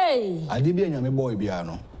 Hey. Ade bi anyame boy bia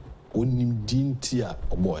no. Onim dintia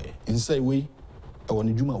o boy. Inside we e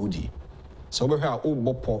won djuma wodi. So be hwa o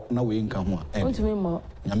bopo na we nka ho a. Want to me mo.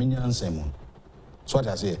 Nyame nyansem. So what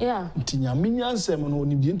I say? Yeah. Nyame nyansem no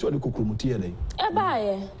onim dintia o de kokromuti ye dey. E ba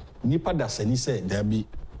ye. Nipa da sani say dabi.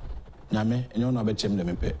 Nyame enyo na be chem de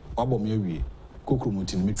mepe. Wabo me awie.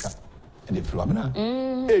 Kokromuti no metwa. E de firi abena.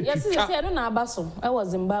 Yes, you say I don't know abaso. I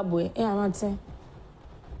was Zimbabwe. Yeah, I'm saying.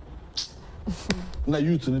 Na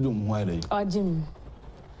youth no do mo dey. Oh, Jim.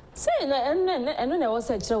 Say no na was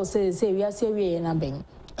say we are say we na ben.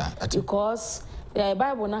 Because the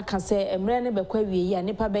Bible na can say emre ne bekwa wie ya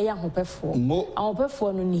nipa be ya hopefo.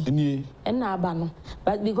 Ahopefo no ni. Na aba no.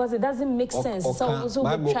 But because it doesn't make sense. So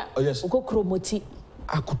kokromoti.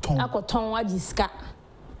 Akoton ajiska.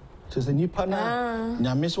 So nipa na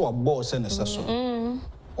nyame so wa boss na seso.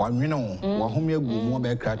 Wa nwene wa home agu mo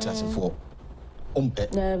be krati asefo. Ompe.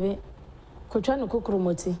 Dabi. Kotwa no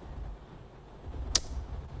kokromoti.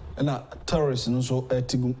 Na terrorist no so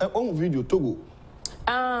etigum. On video Togo.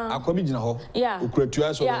 Akwabi gina ho.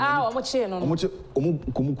 Okuratua so. Omo che no. Omo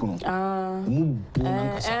komukuno. Omo bu na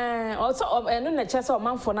nkasa. Also eno na che so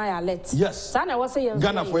manfo na ya alert. Yes. Sa na wose yen.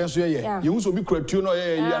 Ghana for yen so ye. Ye hu so bi kuratuo no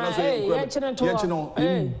ye na so ye. Ye che no.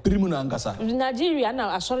 Birimu na nkasa. Nigeria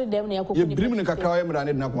na asori dem na yakoko. Ye birimu ne kakra ye mra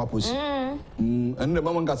ne na koma posi. And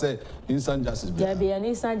mama nkasa instant justice. There be an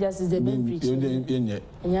instant justice the be preach. Ye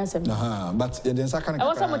Nyasem. But ye den saka na. I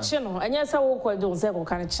was mo che no. Anya sa wo ko do se ko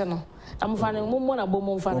kan che no. Amfane mo na bo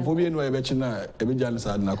mo mfane. Ofo bi enu e be chi na e be jan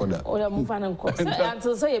sa na koda. O ya mfane nko.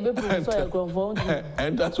 Until so ye be prove so ye grofo.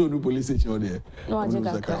 And that's what the police station there. No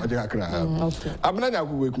Agyapong. Okay. Abena nya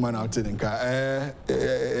kuwe kuma na hotel nka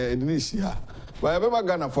Indonesia. But Ghana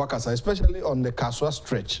Ghana focus especially on the Kaswa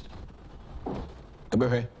stretch.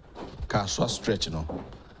 Ebe Kaswa stretch no.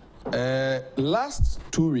 Last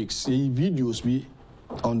 2 weeks videos be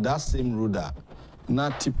on that same road na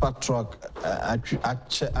tipper truck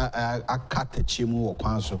akate chimu wo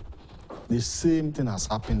kwan so. The same thing has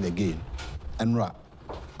happened again. Enra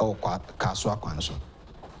o Kaswa kwan so.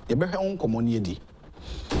 Ebe on komoni edi.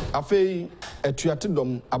 Afei etuate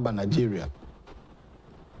dom aba Nigeria.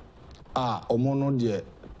 Omo no de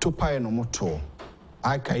topae no moto.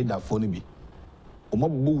 Al-Qaeda fo ni bi. Omo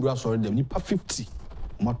bugura sori dem nipa 50.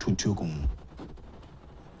 Omo tutuo kum.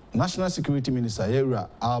 National Security Minister Yera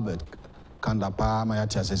Albert Kandapa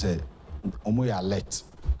Mayati said omo ya alert.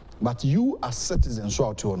 But you as citizens so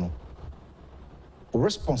out no.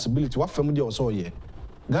 Responsibility what family also here.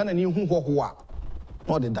 Ghana ni hu ho a.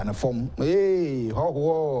 No de dane form.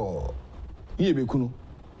 Ho. Ye be kunu.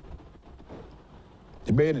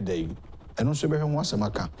 E be the day. Eno so be ho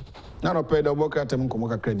asemaka. Na no pay the work atem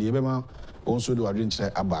komoka credit e be ma onso do adwen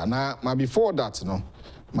kire aba. Na ma before that no.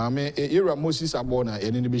 Mame era Moses abona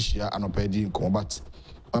ene ne be hia anopadi nkobat.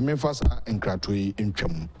 Mame fasa enkratoi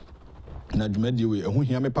ntwam. Na dwumadi we ehu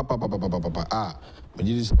hia me papa me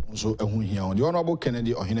gidi so ehu hia. The honorable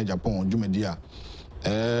Kennedy ohine Agyapong dwumadi a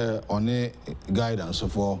on guidance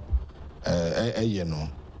for no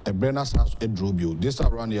a Brenner's house a drobio. This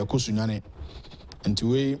around the Yakusunyane and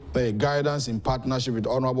we guidance in partnership with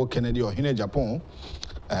Honorable Kennedy or Agyapong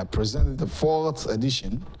presented the 4th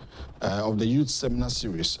edition of the Youth Seminar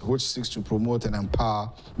Series, which seeks to promote and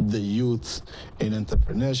empower the youth in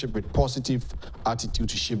entrepreneurship with positive attitude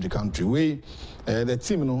to shape the country. We the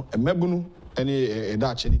team mebunu any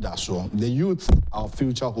Dutch any daso. The youth our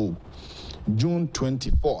future hope. June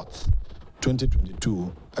 24th,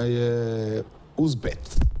 2022, Uzbek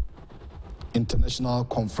International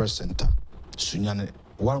Conference Center, Sunyane,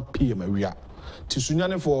 1 p.m. area. To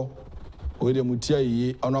Sunyane for we de mutia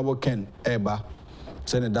yi honorable Ken eba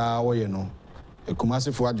sene da wo ye no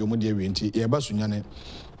Kumasi for Ajo Mudi Enti Eba Sunyane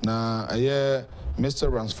na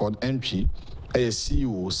Mr. Ransford MP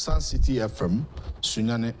CEO Sun City FM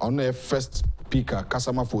Sunyane on first speaker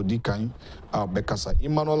Kasama for Dikan Bekasa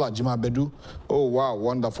Emmanuel Ajima Bedu. Oh wow,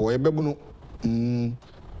 wonderful. Ebebunu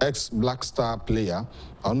ex Black Star player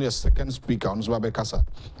on second speaker on Bekasa.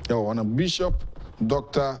 On a Bishop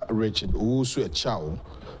Dr. Richard Usu Echao,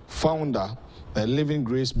 founder Living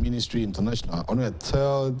Grace Ministry International on a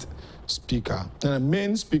third speaker and the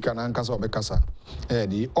main speaker na Nkasa Bekasa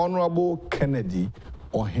the Honorable Kennedy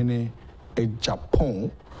Ohene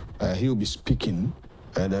Agyapong. He will be speaking.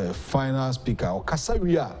 The final speaker or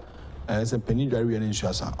Kasawia as a penidary and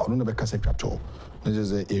insurance or no Bekasa Chato. This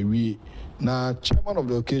is a we now chairman of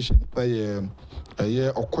the occasion a year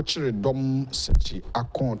or Kochire Dom Sechi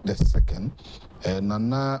Akon the second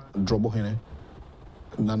Nana Drobo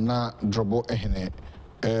Ehene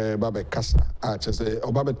Babe Kasa,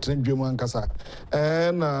 or Babe Trenjuman Kasa,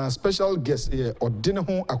 and special guest here, or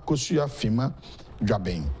Dinaho Akosuya Fima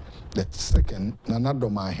Drabing. The second,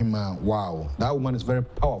 Nanadoma Hima, wow, that woman is very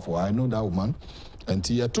powerful. I know that woman. And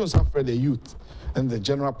he told after the youth and the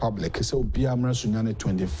general public, so Biamra Sunyane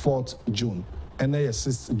 24th June, and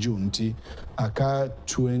 6th June, aka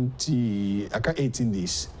 18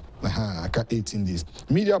 days. Aka 18 days.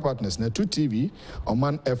 Media partners, Netu TV,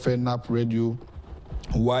 Oman FM, NAP Radio,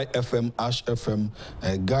 YFM, Ash FM,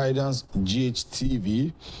 Guidance,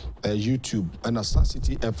 GHTV, YouTube, and Sun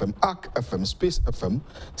City FM, ARC FM, Space FM,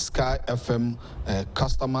 Sky FM,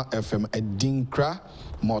 Customer FM, Dinkra,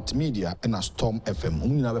 Multimedia, and a Storm FM. We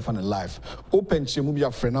never find a live. Open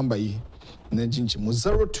Chimubia friend number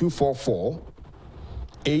 0244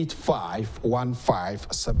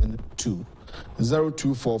 851572.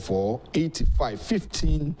 0244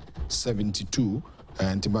 851572.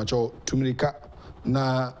 And Timacho Tumirika.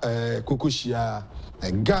 Na Kukushia,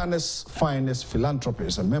 Ghana's finest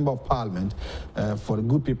philanthropist, a member of parliament for the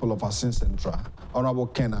good people of Asin Central, Honorable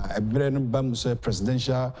Kena, a Brennan Bamuse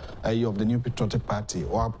presidential of the New Patriotic Party,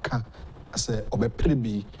 or Abka, as a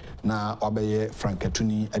Obepribi, na Obeye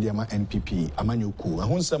Franketuni, Adiama NPP, Amanyuku,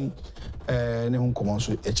 and Hunsam Nehun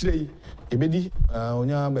Komonsu, actually, Ebedi,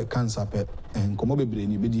 Onya be cancer pet, and Komobe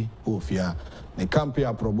Brain, Ebedi, Ofia, the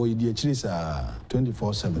Campia Probo, Idiatrisa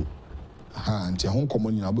 24/7. And your home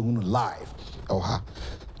community now be live.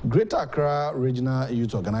 Greater Accra Regional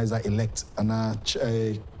Youth Organizer elect and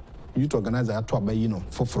youth organizer at Wabayino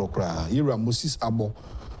for Frokra. Ira Moses Abo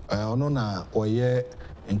Onona or ye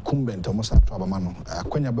incumbent almost at Wabamano.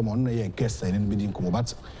 Quenya Bemon ye guest and bidding como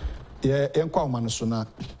but ye enquire manasuna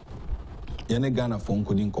Yene Ghana phone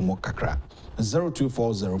couldn't come Kakra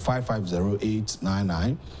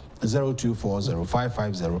 0240550899.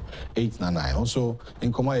 0240550899. Also,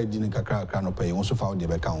 in Komaya Dini Kakra Kranope, also found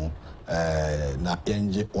the account na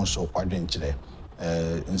Yenge also ordering today.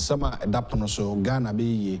 In summer, adapting also Ghana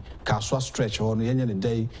be Kaswa stretch on the end of the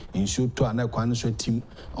day in shoot to an equine team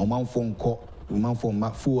on one phone call, man for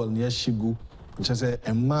full near Shigu, just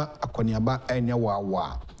a ma akoniaba enya wa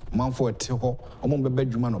man for a teho, among the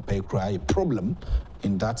bedroom or pay cry problem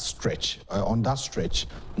in that stretch, on that stretch,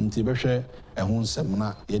 in Tibeshe, a home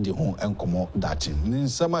semina, yedi home and como datin. In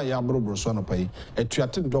summer, Yabro Brosano pay, a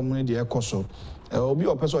triatic dominate the ecoso, obi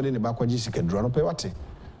or person in the back of Jessica draw, pay what?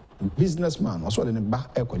 Businessman, also in the back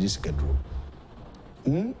echo Jessica drew.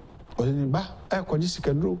 Or in the back echo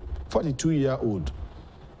Jessica drew, 42-year-old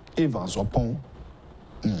Evans or Pong.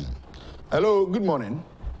 Hello, good morning.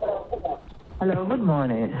 Hello, good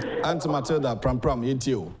morning. Auntie Matilda Pram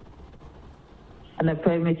Yetio. And I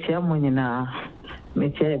pray me chairman now. Me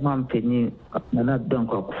chairman penny, not don't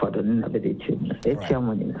cook for the navigation. It's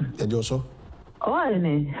chairman. Did you so? Oh,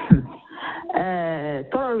 any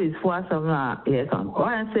terrorists for some yes,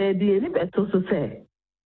 I say the any better to say.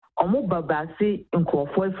 Omo babasi in call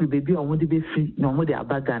for baby or would be free, no more the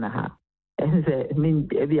abagana. And say, mean,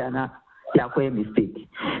 Eviana. Yakwe mistake.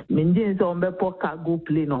 Minjin so mbe po cargo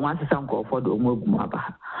plane on one some call for the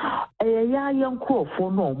Omogumaba. Young call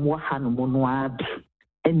for no more Hanumonuad.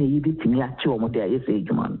 Any editing at your mother is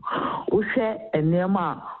age man. Ushe and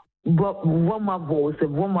Nema Womavo, a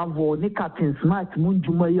Womavo, Nick Captain Smart,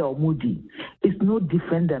 Munjumaya or Moody. It's no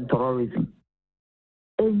different than terrorism.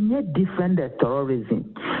 And yet different than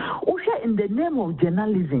terrorism. Ushe in the name of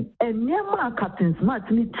journalism, and Nema Captain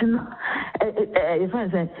Smart meeting if I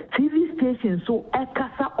say TV station so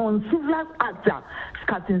ekasa on civil actor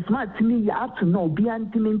Captain Smart to me you have to know be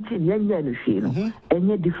anti-minty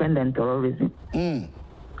any different than terrorism.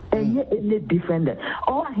 Any different.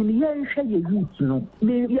 Oh, and here you share your youth no.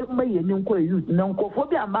 Maybe you may youth no for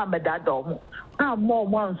be a mamma that dom.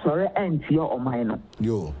 more sorry and your mine.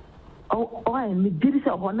 Yo. Oh, I did it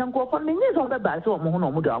on them go for me. Yes, on the back of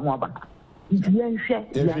Mohammed.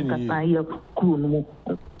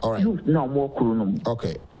 All right. No more Kurunum.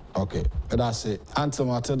 Okay. That's it. Answer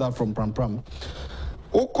Matilda from Pram.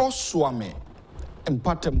 Oko Swame and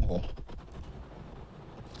Patem Ho.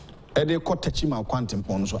 Ede ko techima quantum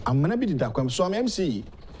pon so amana bi dida kwam so am MC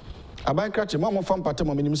aban krache mama fam patem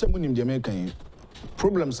mo minim se munim de American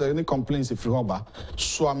problems any complaints if hoba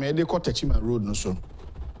so am ede ko techima road no so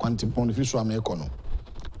quantum pon fi so am e ko no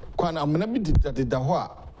kwan amana bi dida ho a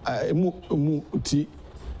emu ti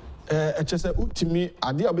chese utimi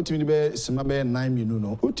ade obetimi be sima be 9 minutes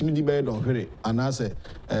no utimi di be don hwere anase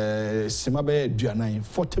sima be aduanan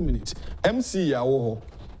 40 minutes MC ya wo ho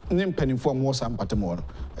ne mpanimfo mo sam patem ho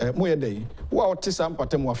mo ye dey wo oti sam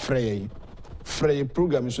patem wa frey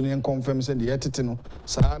program so ne confirm say the etete no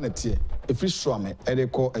sa na tie efi so am e dey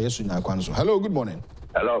call yesu nya kwan so. Hello, good morning.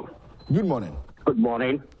 Hello, good morning.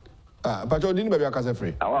 But you didn't be a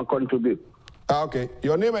free. I want to contribute. Okay,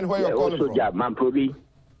 your name and where you're calling from? Yeah, Manprobi.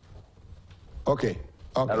 Okay.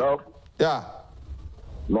 Hello. Yeah.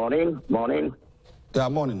 Morning. Yeah,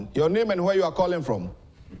 morning. Your name and where you are calling from?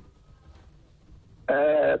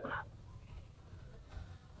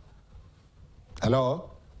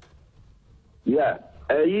 Hello. Yeah.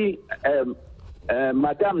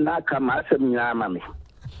 Madam Nakama Mami.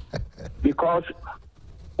 Because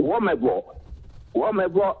Womebo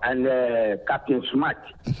and Captain Smart,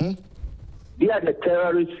 they are the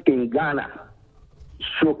terrorists in Ghana,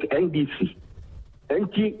 stroke NDC. And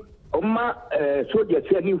soldiers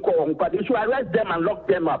but they should arrest them and lock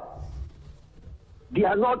them up. They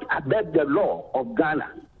are not above the law of Ghana.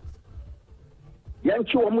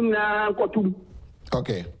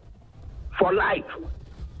 Okay. For life.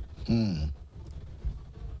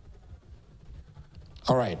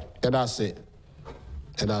 All right. That's it.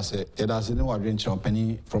 No adventure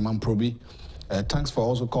penny from Amprobi. Thanks for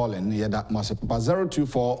also calling. Yeah, that must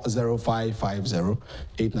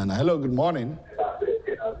 024055089. Hello, good morning.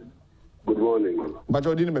 Good morning. But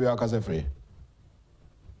you didn't maybe I can free.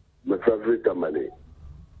 My favorite company.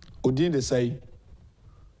 Udin they say.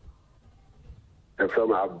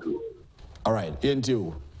 From Abdul. All right,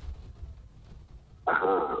 into.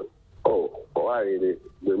 Oh, why?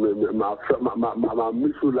 My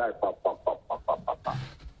miss you like papa.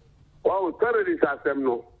 Wow, terrorist system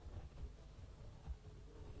no.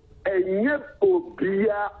 And yet,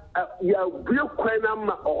 Obia, ya real quenam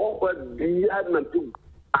or Dia Nantu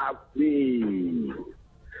Abi.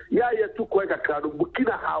 Ya too quite a crowd of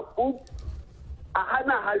Bukina How.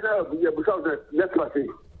 Ahana Haza, because that's what I say.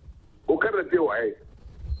 Okara Deway.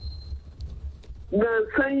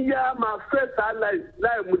 Nansanya, my first allies,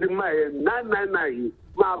 like with my 999,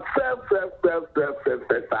 my first,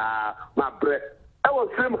 my breath. I was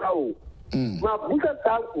somehow. My Buddha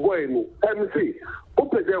boy, MC,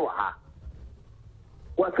 open the waha.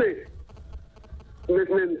 What say?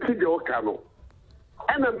 Messidio Cano.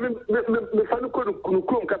 And I'm Fanuko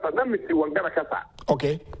Kukum Kata, Namiti, Wangara Kata.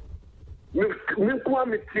 Okay. Miss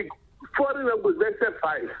foreign numbers, they say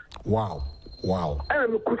 5. Wow. And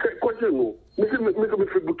I'm question,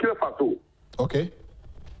 Mr. Bukira Fato. Okay.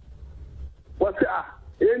 What's that?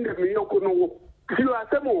 End of me, Yokono. You are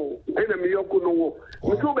some enemy Yokono.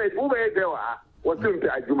 Mr. Bay, over there, what's in the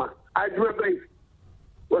Ajuma? Ajuma Bay.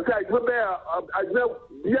 What's Ajuma Bay? Ajuma,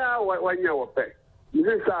 yeah, 1 year of pay. This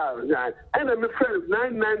is and I'm a friend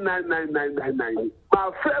 9999999.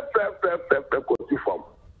 My fair form.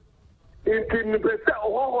 In the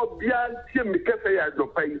whole beyond him because I had no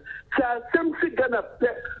pay. So, something gonna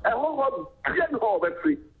pay a whole bien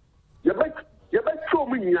free. You bet so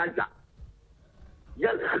many.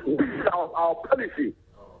 Yes, this is our policy.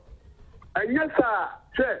 And yes,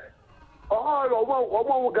 sir,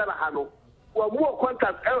 all we're gonna handle. Well, more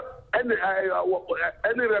contact any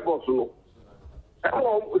rebels. The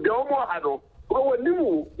Omo handle.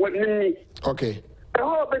 Okay. The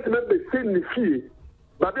whole bit of the same fee.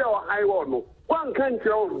 But they are high one. One can't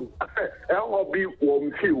tell a be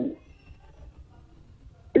warm few.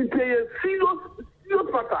 It's a serious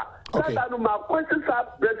matter. Okay. That my questions are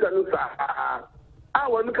better. I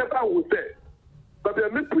want to cut out with that. But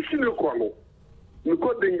they're pushing the corner. You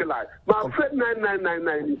got the life. My friend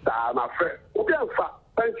 9999 is my friend. Okay,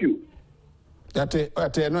 thank you. Yate,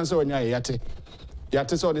 no, so when Yate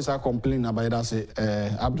saw this, I complain about that.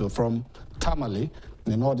 Abdul from Tamale.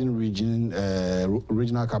 The northern region,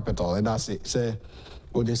 regional capital, and that's it. Say,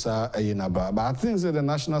 Odessa, but I think that the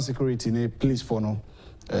national security, police for no,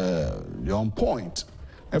 you're on point.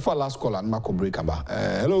 And for last call, and Marco break about.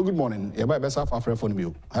 Hello, good morning. You're by best half Africa phone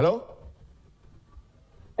you. Hello.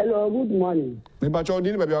 Hello, good morning. Me bacho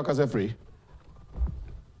di baby akase free.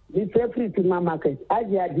 The free to my market.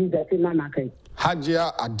 Hajia Adiza Tima market.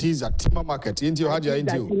 Hajia Adiza Tima market. Yenti Hajia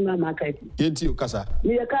yenti. Tima market. Yenti ukasa.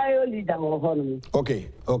 Me kayo leader of Okay.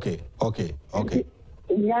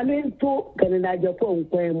 Nyame to Canada Agyapong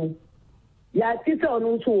kwemu. Ya tisa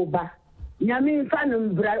onu so ba. Nyame fa no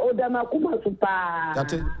mbra odama kuma so pa.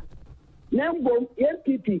 Tate. Nembo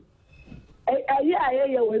MPP.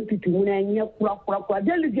 Aye MPP mu na nya kura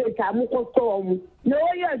delegate amukosto mu. Na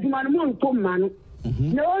oye adwuma no mo nto ma no.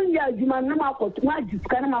 Na oye adwuma no makoto ma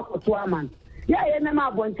jiska no makoto aman. Ya na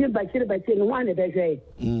ma bonte bachire no wane behwe.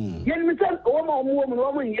 Yen mi se o ma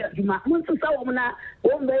no mo nya adwuma. Mo so sa wo na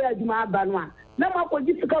wo mbe ya adwuma aba no a. Na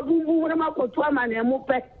makoji sika bumbu na makoto aman e mo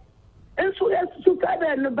pe. Enso yesu ka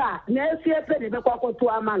be no ba na esie pe ne be kwakoto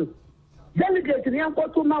aman. Delegate ni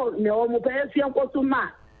ankoto ma ne o mo pe esie ankoto ma.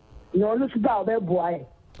 No, no, boy.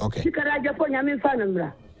 Okay.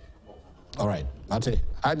 All right. Mate.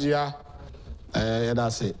 Ajia.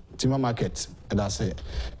 That's it. Tima market. That's it.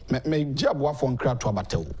 Me jabwa for nkra to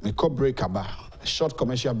abatew. Me co break aba. Short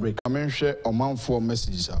commercial break. I mean share a month for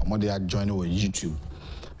messages. Mode ya join with YouTube.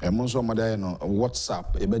 Monso mode no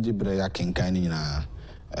WhatsApp. Ebeji bre ya kenkani na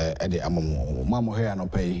ede amomo. Mamo here no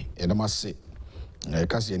pay. Edama se.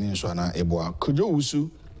 Kasi ni nso na eboa. Kujo usu.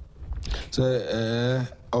 So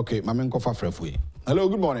okay, Mamen Kofa Frefui. Hello,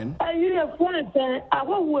 good morning. You have one thing, I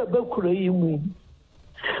won't be crazy. Madam,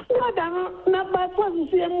 not by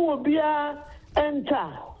position will be a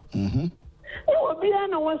enter. You will be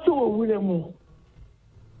an also William.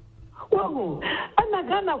 Well, and I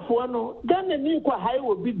can't afford no, then the new high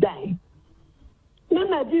will be dying. No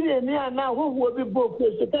Nigeria near now who will be both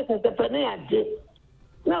to take a penny.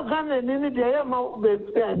 Now, Ghana in the day, I'm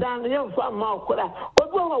down here from Malcora.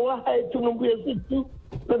 But what I to be a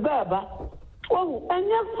the Baba. Oh, and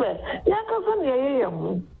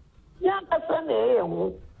Yakafan,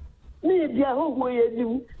 near the whole way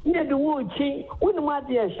you near the wood chin, wouldn't want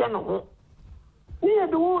the channel. Near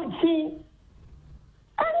the wood chin,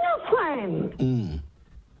 and you're fine. And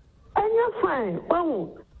you're fine.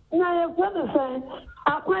 Oh, now your brother said,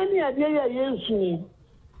 I find the idea you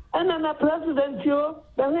and I'm a president, you,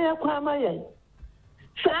 the way I cry my eye.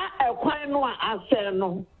 Sir, I quite know I said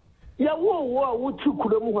no. Ya wo wo tu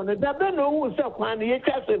kurom ho no da be no wu se kwan ye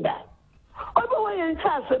twase da obo wo ye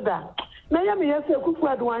twase da na ya me ye se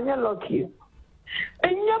akufo-addo anya lucky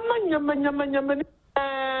nyama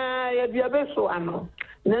ya bia be so ano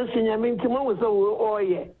na nsinyame ntimo wo se wo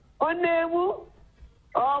oye onemu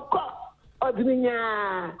oko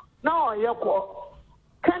odininya na oye ko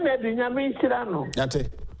kana di nyame nsira no yate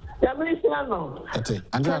nyame nsira no yate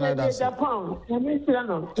andra na da Agyapong nyame nsira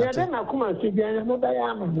no ya de na kuma si bia no da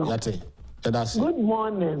ya no yate. Good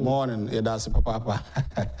morning. Morning. Yeah, that's Papa.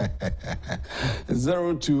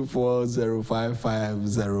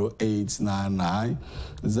 0240550899.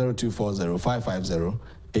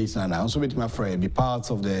 0240550899. Also, with my friend, be part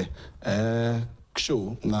of the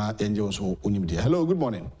show. Na angels who unimdia. Hello. Good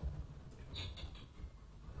morning.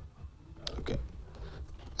 Okay.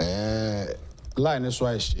 Line is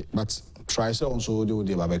why, but try so also do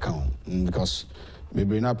the babacount because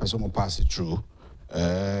maybe not person will pass it through.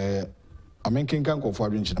 I mean, King Kanko for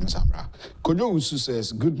Adrian Samra. Kojo Usu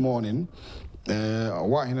says, good morning.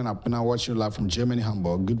 Why I'm watching live from Germany,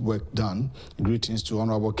 Hamburg. Good work done. Greetings to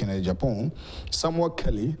Honorable Kennedy Agyapong. Samuel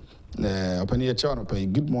Kelly,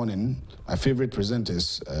 good morning. My favorite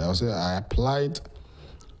presenters. I applied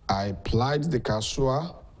the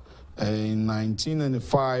Kasua in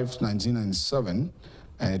 1995, 1997,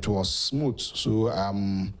 and it was smooth. So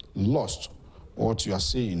I'm lost. What you are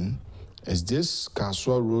saying. Is this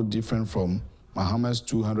Kasua road different from Muhammad's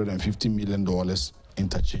 $250 million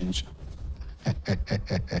interchange?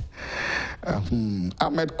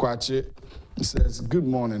 Ahmed Kwache says, good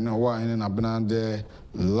morning. The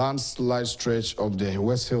landslide stretch of the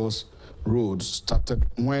West Hills Road started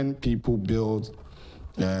when people built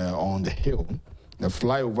on the hill. The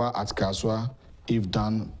flyover at Kasua, if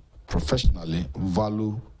done professionally,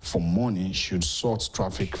 value for money should sort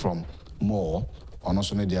traffic from more.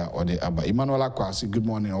 Onosonedia or the Abba. Emmanuel Akwasi, good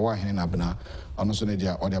morning. Or Wahin Abna,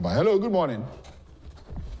 Onosonedia or the Abba. Hello, good morning.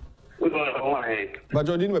 Good morning. But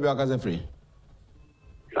you didn't be free.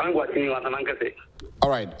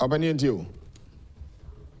 All right, opinion to you.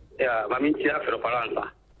 Yeah, my mean, for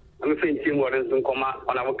Paranza. I'm thinking what is in coma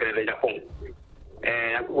on our Agyapong.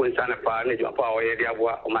 And I will send a partner to a power area of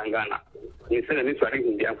Mangana. Instead of this, I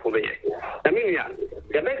think the Amphobe. I mean,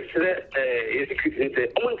 the best is a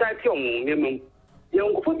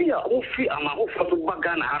young phobia, who fee a man who for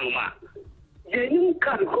Bagana Hanuma. Yenim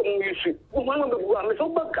card come issue. One of the one so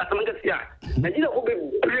back at Mangasia. Nigeria will be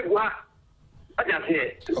Bregua. I just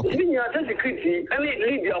say, even your security, any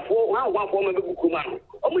leader for one form of Bukuman.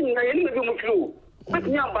 Only any of them flew. But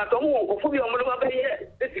now, but for your mother,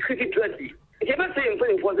 the security 20. If you ever say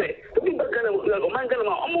anything for that, to be back on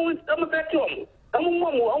Mangala, almost I'm a petrol. I'm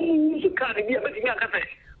use a card to be a bit of cafe.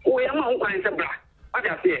 We are not going to black. I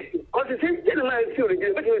just say, because the same gentleman is here, a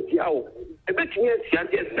bit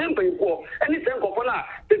yes, simple for any simple for now.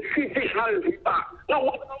 The security has no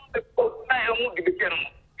one to be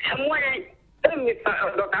general. Some way,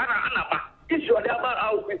 Dr. Anna. Issue about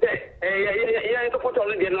how we say, yeah, the photo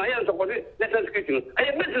already, and I am supporting that's security. I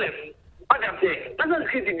am business. I just say, that's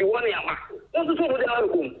security, the 1 year. What's the sort of the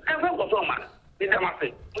album? I'm not so much.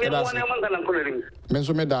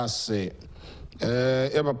 Menso me da say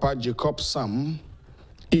papa Jacob Sam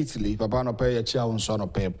Italy papa no pay chia unso no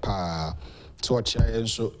pay pa to chia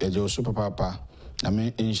enso e je osu papa na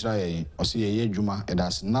me inshira ye o se ye adwuma e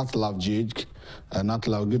das not love jig not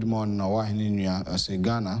love good morning no wa hini nua say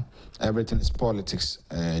Ghana everything is politics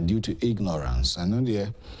due to ignorance and no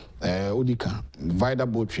there odika vida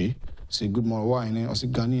botry say good morning wa hini o say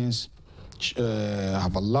Ghanaians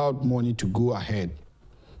have allowed money to go ahead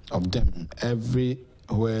of them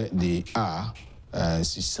everywhere they are.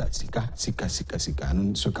 Sika.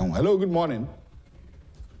 Hello, good morning.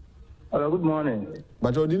 Hello, good morning.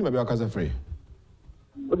 But you didn't maybe casa free.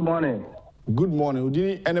 Good morning. Good morning. You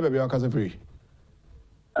didn't any maybe casa free.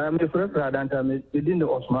 I'm the first Adenta, within the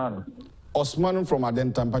Osman. Osman from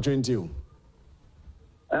Adenta, Pacho into you.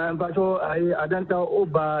 Pacho, Adenta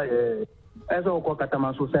Oba, as all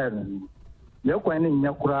Kokatama Susan. Yakwanin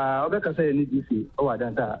Yakura, Obeka say any DC, or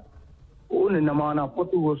Adanta. Only Namana,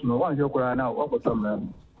 Porto was no one Yakura now, or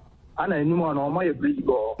some. And I knew on my bridge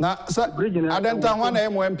go. Now, bridge in Adenta, one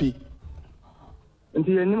MP.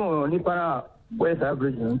 Until you know Nipara, where's our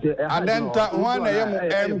bridge? Adenta, one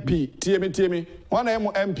MP. TME, one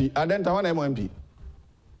MP. Adenta, one MP.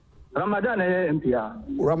 Ramadan MP.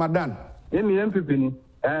 Ramadan. MP.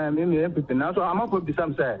 MP. Now, so I'm up with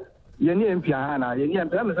some say. Yeni MP ana yeni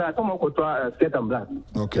MP me say come ko to skate and black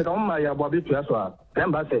okay so my ya bobi to aso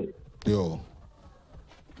remember say yo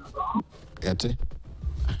yete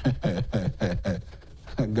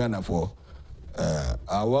Ghana for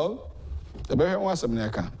well the be one asem na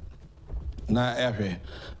ka na ehwe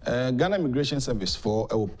Ghana Immigration Service for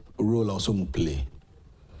a role also mu play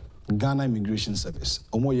Ghana Immigration Service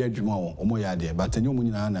omo ye adwuma omo ya de but enyo mu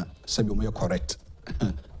nyina na sabi omo ye correct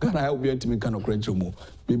Ghana I will be able to make correct mo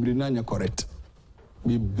Bibrina correct.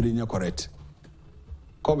 Bibrina correct.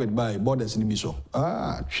 Covered by borders in Biso.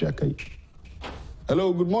 Check.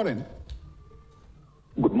 Hello, good morning.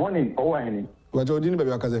 Good morning. How are you? What are you doing,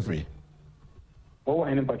 baby? Kaze free. How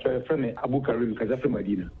are you? Patrol friend Abu Karim, Kaze free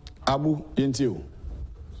Madina. Abu, yentio.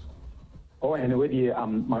 How are you? Where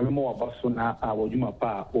my memo about sona awojuma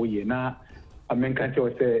pa oye na. Amenka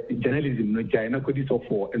say journalism no jai na kodi so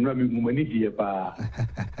for enra mi mumani die pa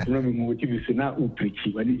enra mi mu TV so na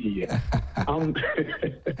uprichi mani die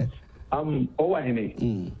owa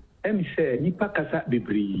hene em say nipa kasa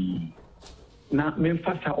bebri na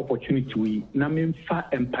memfa sa opportunity we na memfa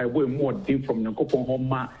empire boy more din from Nankopon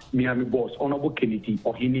homa Miami boss honorable Kennedy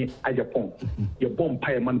ohini Agyapong ye bomb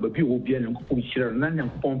pie man ba bi obi Nankopon hira na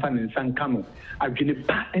Nankopon fa ne nsanka no adwene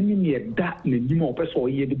pa eni ne da na nyima opeso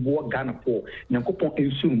ye de bo Ghana po Nankopon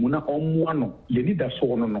ensuru mu na ommoa no ye ni da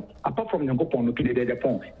so no apart from Nankopon no Kennedy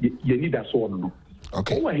Agyapong ye ni da so no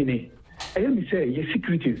okay owa hene I am say ye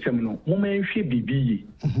security seminar moment hwe bibi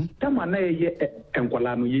tama na ye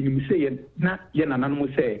enkwala no ye nim say na ye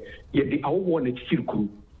nananom say ye di awo na chichirikuru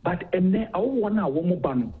but enne awo na awo mo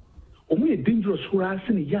ba no omo ye dangerous hura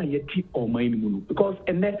se ne ya ye ti oman mu no because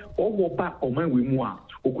enne owo ba oman we mu a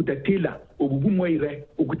okuta tailor obubu mo ire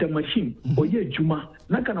okuta machine oye adwuma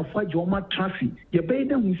na kana fa joma traffic ye be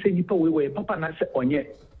da hu se nipa we papa na se onye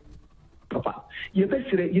papa ye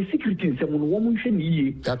besire ye security nsem no wo mo hwe ni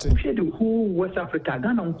ye hwe the whole West Africa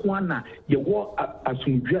Ghana nko ana ye wo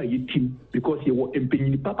asumdwa ye team because ye wo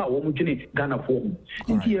empenyini papa wo mo dwene Ghana for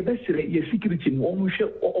nti ye besire ye security no wo mo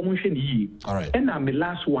hwe ni ye and na me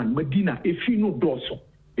last one Madina efi no doso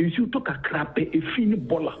efi to kakrape efi ni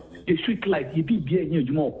bola ye street light ye bibia nye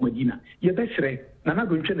adwuma of Madina ye besire na na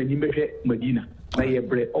gonhwe na nyimbe Madina na ye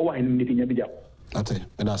bre o wa hin ni tinya bija ate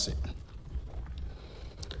that's it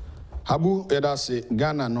Abu edase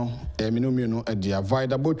Ghana no minumino e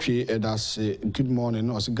avoid abotwe edase good morning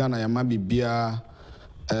no Ghana ya ma bibia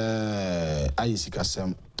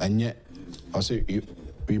ayisikasem anye also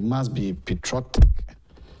we must be patriotic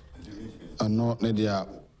no ne dia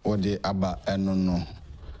what the aba eno no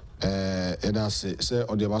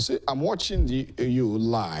Say, I'm watching you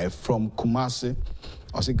live from Kumasi.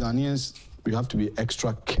 I say, Ghanaians, we have to be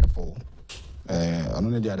extra careful.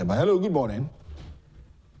 Hello, good morning.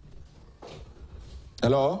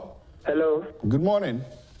 Hello. Hello. Good morning.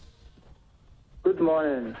 Good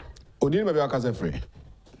morning. Odin maybe akase free.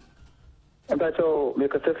 Mbacho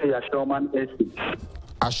make a free Ashoman Estate.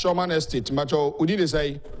 Ashoman Estate. Mbacho Odin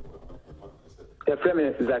say. The friend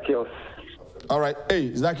is Zacchaeus. All right.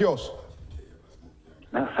 Hey, Zacchaeus.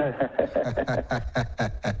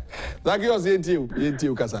 Zacchaeus,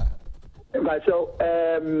 you kasa. Mbacho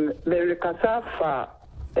Mary Kasa for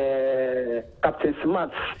Captain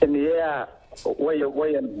Smart in the air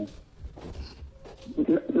where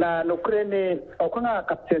na nokrene okona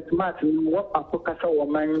Captain Smart wo akokasa wo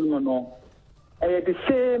man no the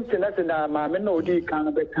same thing as na ma me no di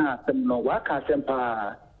kan be kan asem no wa ka asem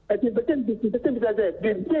pa ati beten that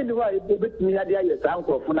the why go bet me ade aye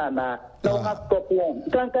sankrofo na ha stop one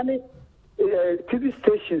kan TV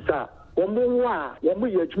stations are wo mo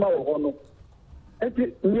ye adwuma wo ho no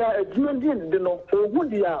ati nya adwuma di no ogu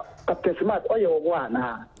dia Captain Smart oye wo ho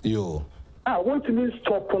na yo want to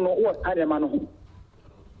stop no what ade ma no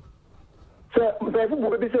so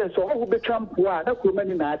people be say so who be Trump wa na ko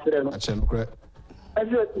mani na akere no ache no kre as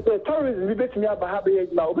the tourism we bet me aba be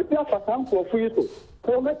na obi be afa sanko fu yito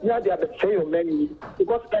ko met ya dia be say o mani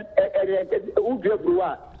because who be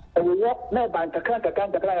bruwa e wo na bank kan ya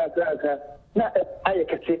na aye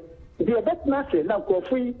kete the bet na say na ko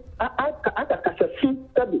fu aka kasasi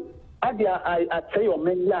tabi adia I say o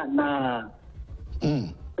mani ya na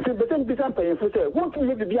so beten bi san pay fu say won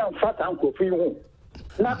fu be bia fa sanko fu hu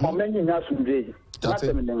na omenyi nya sumbe na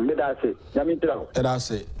temene me da say ya mi tira e da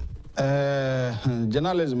say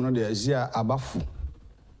journalism no de azia abafu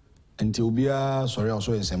enti obia sorry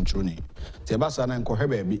also ensem truni te ba sa na nkohwe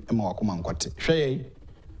ba bi ma wakoma nkwate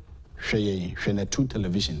hwe na two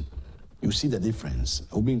television you see the difference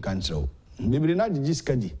obi nkanchiro bibiri na jiji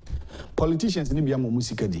skadi politicians ni bia mo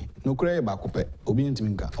musikadi no kura ye ba kope obi ntimi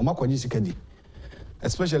nka o makwaji sikadi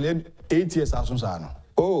especially 8 years aso sa no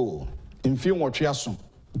oh mfi nwotwe aso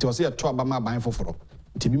it was here to abama ban foforo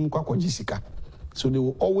tibi mu kwakwaji sika so they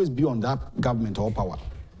will always be on that government or power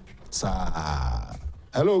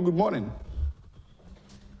hello good morning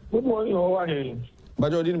how are you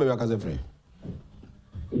bajo din be akaze free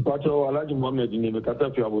bajo alaji Mohammed ni me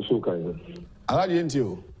kata fi abosuka alaji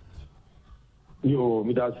entio yo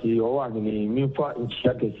mi da si o wa ni mi fa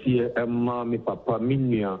nchia kese emma mi papa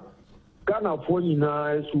minua Ghana fo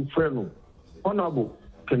nyina esu freno honorable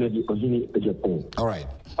Kennedy Ozini Agyapong. All right.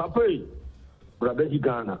 Papa, brother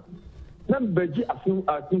Ghana. Nambeji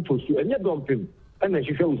asin fosu enye dompim ena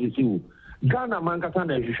hwehwe usisiu. Ghana mankata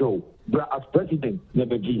na hwehwe bra as president na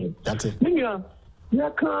beji. That's it. Ninya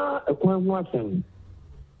yaka ekwan ho asem.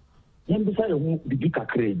 Yambisa ye hu bibi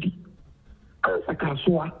kakredi. Ansa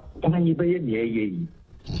kasoa tanyi beye ne yeyi.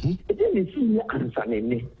 Ede ne si ya ansa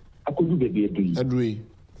nene akodu bebe edu. Adui.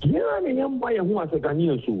 Ya ne yamba ye hu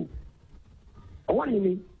asegani so. Why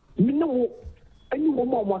me? You know, any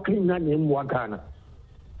woman walking na name Wagana.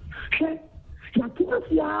 She,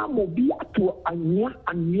 Yatia Mobi to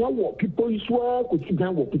Anya what people is work, could sit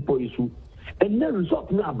down what people is who, and then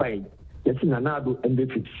result now by yes in another and they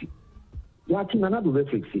fix it. Yatin another they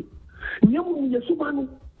fix it. Yamu Yasumanu,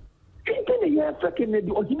 in a year second,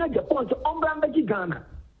 the original Japan to Umbrella Ghana.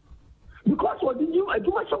 Because what did you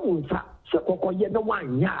do? My son, Sakoko Yena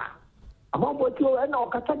one ya. Amaboto and our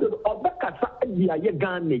category of Becca dia ye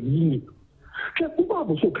Ghana yi. Kuba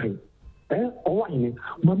Bosokan. Or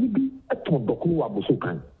Mammy be a ton Dokua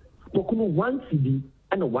Bosokan. Dokuno 1 CD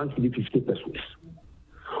and a 1 CD 50 pesos.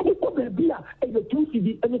 Uko be a 2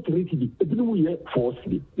 CD and a 3 CD, a blue year 4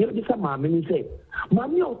 CD. Here is a mammy say,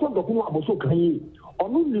 Mammy or Ton Dokua Bosokan, or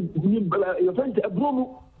no, your friend a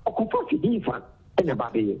bromo or comfort infant and a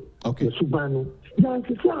baby. Okay, Subano, Yan.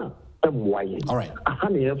 All right.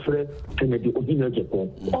 Kennedy Ozini Agyapong.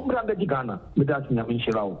 Umbrella Ghana, without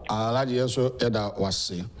Naminshirao. Alaji yeso eda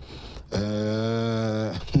wase.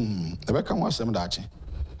 Ebeka wasem dachi.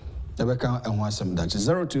 Ebeka wasem dachi.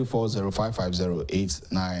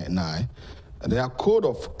 0240550899. There are code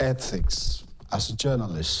of ethics as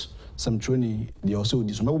journalists. Some training they also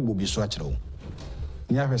this no be so achiro.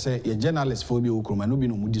 Nya say ye journalist for bi okroma no bi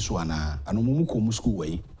no mudi so ana anu mu ko mu school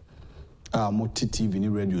wai. Mo TV ni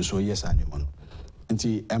radio so yes animo no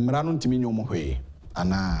nti emra no ntimi nyomo hwe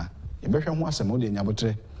ana ye behwe ho asem o de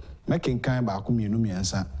nyabotre mekenkan ba ko mienu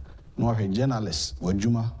miensa no hwe journalist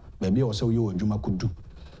wadwuma ba bia wo se wo ye wadwuma kudu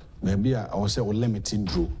ba bia wo se wo limited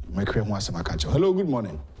draw mekwe ho asem aka che. Hello, good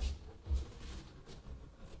morning.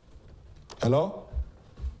 Hello.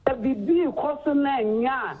 Bibi koso na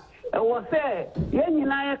nya was say,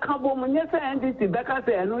 Yenina Kabum, yes, and this is Becca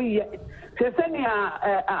say, no,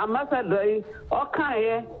 Sesenia, Ambassador, or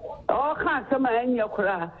Kaye, or Kansama and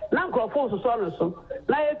Yakura, Lanko Fosso Soloso,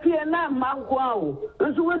 like a Piana Manquao,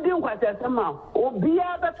 and so we do what as a man, or be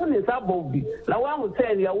other to this above, la one would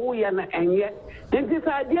say, Yawuyan and yet, and this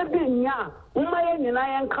idea being ya, my and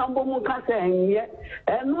I am Cambo Mukasa and yet,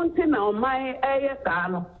 and Montina on my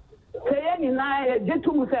Ayatano. Say any night,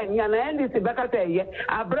 Jetu saying, and this is Becca say,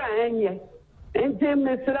 Abraham, and Tim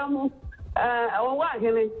Mr.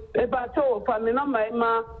 Owahini, about so for me, no, my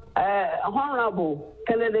honorable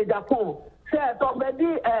Canada Japan. Says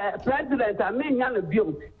already, President, I mean, young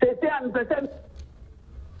view. Say, I'm present.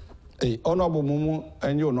 Hey, honorable Mumu,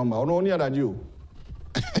 and your number, only other you.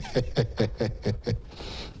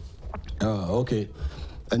 Okay.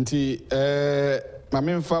 Until my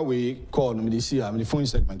main far we call me this year, I'm the phone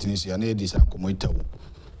segment in this year, and this and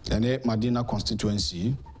Madina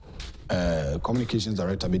Constituency. Communications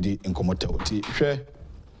Director Bidi in Komotewoti.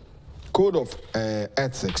 Code of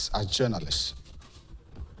ethics as journalists.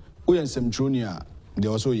 We and some junior, they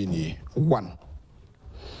also in 1.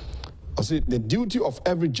 I say the duty of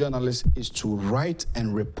every journalist is to write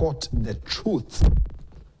and report the truth,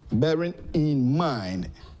 bearing in mind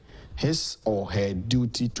his or her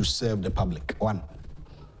duty to serve the public. 1.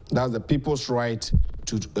 That's the people's right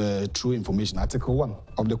to true information. Article 1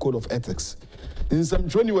 of the Code of Ethics. In some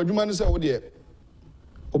 20 word, you man say, oh dear,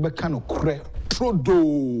 Obekano Kre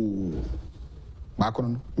Trodo.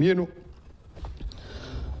 Macron, you know.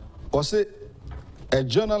 Or say, a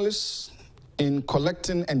journalist in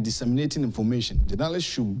collecting and disseminating information, the journalist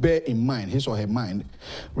should bear in mind, his or her mind,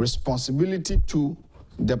 responsibility to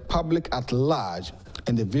the public at large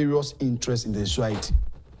and the various interests in the society.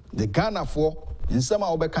 The Ghana for, in some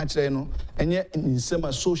of country, and yet in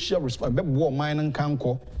some social responsibility, mine and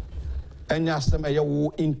canco. And ya some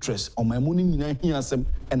a interest on my money in here some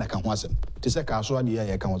and I can was him. To say Casua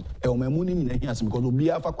the account, and my money in here some because be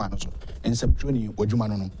a faquanos and some training or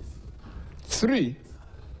Jumano. 3.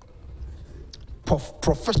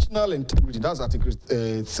 Professional integrity. That's Article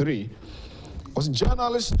 3. Was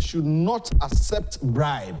journalists should not accept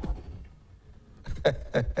bribe.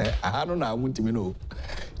 I don't know. I want to know.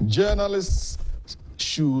 Journalists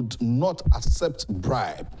should not accept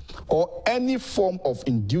bribe or any form of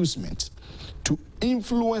inducement to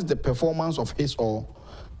influence the performance of his or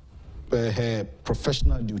her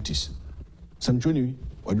professional duties. Samchuni,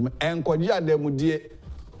 and Kwaja Demudie,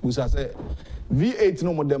 who says V8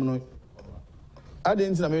 no more demno. I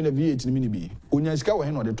didn't know the V8 in minibi. Unyaska were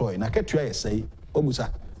on the toy, and I kept you say,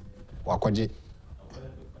 Obusa, Wakwaji.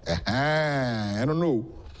 I don't know.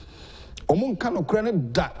 Omon cannot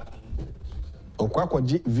credit that.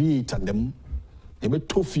 Okwaji V8 at them. You be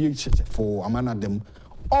 2 feet for a man at them.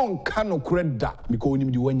 On cannot credit that because you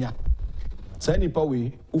do when ya. Say any power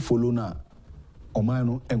we follow na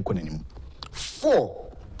omano and konenim. 4.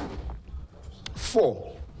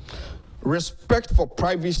 Respect for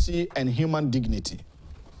privacy and human dignity.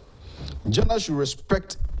 Journalists should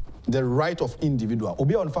respect the right of individual.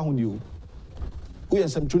 Obi on found you. We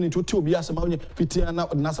have some tuning to 2 bias among Fitiana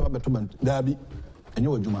or Nasa Batuman. Dabi and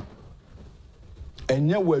you were Juma. And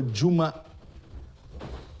you were Juma.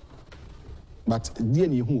 But dear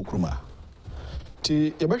ni who kruma.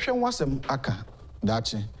 Ti yebehwe wasem aka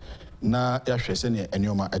dachi na yahwe se ne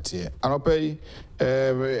enyoma atie. Anopei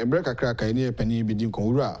break kraka ene pani bi din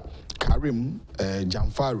konwura Karim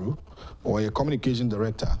Janfaru or a communication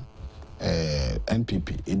director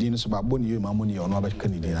NPP. Edin so ba boni mamoni ono abaka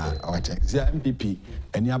ni din awache. Zia NPP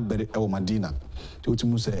eni abere e wo Madina. Ti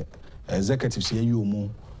otimu se executive se yumu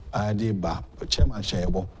ade ba chairman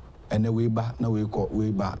shayebo. And the way back, now we call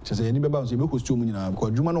way back. She said, any baby, we host 2 million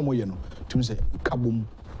because Juma no more, you know. To say, Kabum,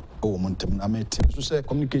 oh, Montem, I met to say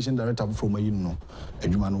communication director from you know, a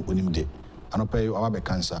Jumano Unimde. And I'll pay you our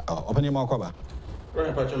cancer. Open your mouth.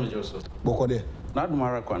 Joseph. Bocode. Not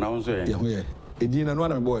Maraco, and I was there. Edina, no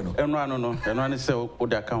one boy, no. And one is so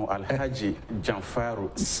would account Alhaji Janfaru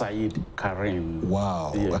Said Karim.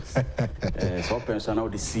 Wow. Yes. So, person now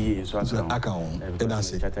the CA, so account.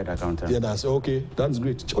 That's it. Chartered accountant. Yeah, that's okay. That's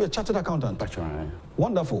great. Oh, chartered accountant. Patron.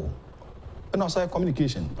 Wonderful. And also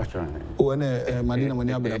communication. Patron. Oh, and Madina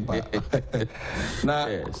Mania. Now,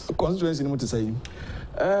 constituency, what to say?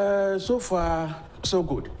 So far, so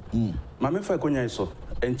good. Mamma Faconia so.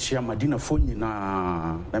 And Chia Madina phone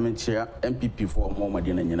na Chia MPP for more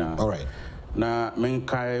Madina Nina. All right. Na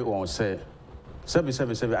Menkai or say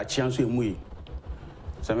 777 a chance to mui.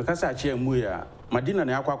 Samekasa Chia Muya, Madina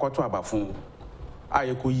Nakwa to Abafun.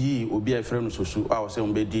 I could ye or be a friend Susu, our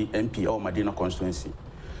same bedi MP or Madina Constituency.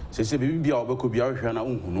 Say, baby, be our could be our Hana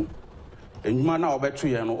Unu. enjuma na obeto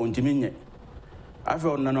ye no ontimi nye afi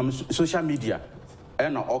onanam social media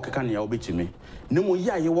na okeka ne ya obetimi ne mo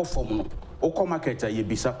ya ye wo fom no okọ market ye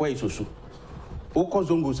bisa kwa isosu okọ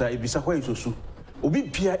zongosa e bisa kwa isosu obi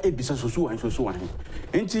pia e bisa sosu wan sosu wan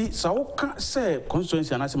enti sa woka se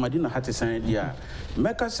constituency anase Madina Hatisen dia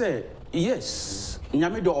meka se yes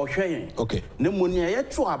nyame do ohwe okay ne mo ne ye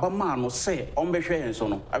to aba ma no se on be hwe yen so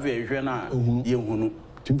no afi ehwe na ye hunu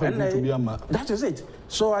that is it.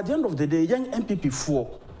 So at the end of the day, young MPP4,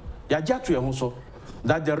 ya to your so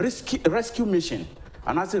that the rescue mission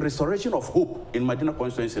and as a restoration of hope in Madina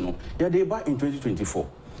constituency, no, yeah, they buy in 2024.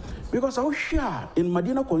 Because I was sure in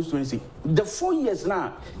Madina constituency, the 4 years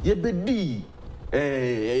now, you be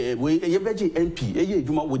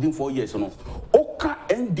MP, within 4 years, no. Oka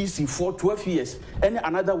NDC for 12 years, and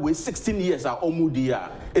another way 16 years are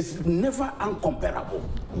Omudia. It's never uncomparable.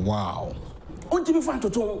 Wow. Untimi fan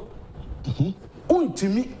toto.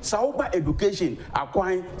 Untimi saoba education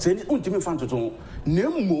akwan say untimi fan toto. Na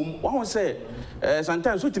mmom won say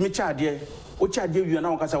sometimes untimi charge o charge wi na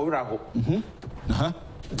won kasa wo ra ho.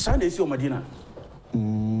 Sa na esi o Madina.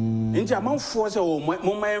 Nti amanfo say o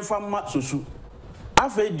mo man fa ma sosu.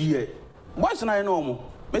 Afa die. Boys na no mo.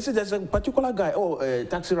 Me say there's a particular guy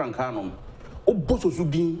taxi rank hanom. O bososu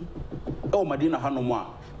din e o Madina hanom a.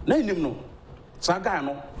 Na enim no. Sa guy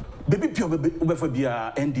no baby pure baby ubefa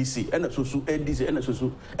bia NDC and sosu NDC and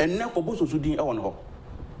sosu and na ko bososu din e won ho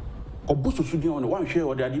ko bososu din won wan hwe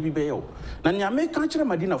o de ade bi be yo na nyame kan kire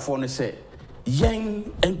Madina for ne say yen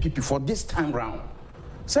MPP for this time round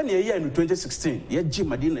say ne year in 2016 ye gi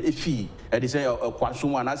Madina efi e dey say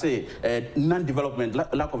kwaso one I say non development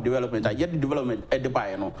lack of development and yet the development at the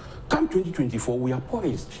buy no come 2024 we are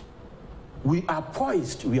poised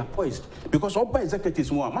because all by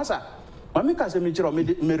executives more masa Mamika say me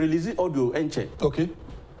release audio enche. Okay.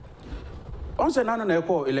 On say nano na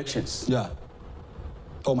echo elections. Yeah.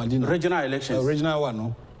 Oh Madina. Regional elections. Regional one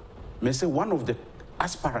no. Me say one of the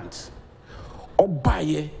aspirants.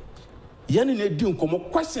 Obaye yani ne di nkomo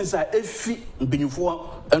questions are efi mbenyufo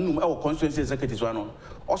anum e constituency executives one no.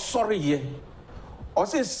 O sorry ye. O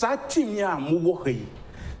say sa team ya mo wo hei.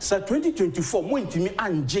 Sa 2024 mo ntimi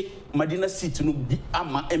anje Madina seat no bi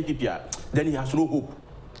ama MPP then he has no hope.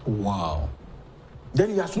 Wow. Then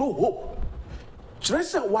he has no hope.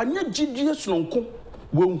 Tresa wanya GDS nonko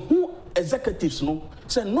when who executives no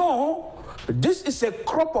say no, this is a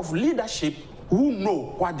crop of leadership who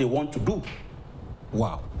know what they want to do.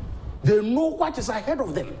 Wow. They know what is ahead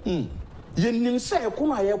of them. Yenim say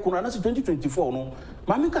kuna ye kuna na 2024 no.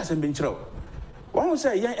 Mami ka se benchiro. One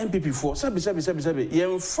say young MPP4 sabi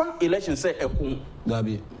ye fa election say ekun.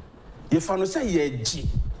 Dabi. Ye fa no say ye gi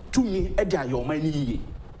to me e dia your money.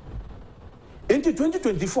 Into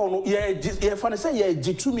 2024 no ye fa say ye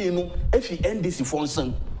G2 no efi NDC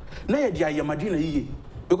fonsan na ye dia ye Madina yiye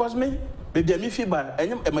because me baby me fi ba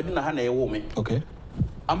enyem Madina ha na ye wo me okay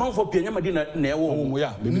amanfo pia nya Madina na ye wo mo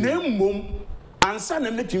ya na mmom ansa na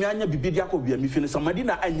metumi anya bibidi akobia me fi no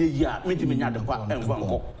Madina anya yi a metumi nya de kwa enfa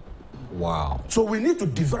nko. Wow. So we need to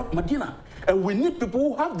develop Madina and we need people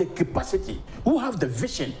who have the capacity, who have the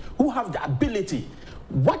vision, who have the ability.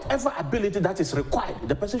 Whatever ability that is required,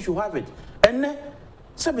 the person should have it. And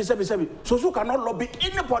so cannot lobby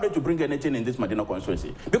anybody to bring anything in this Madina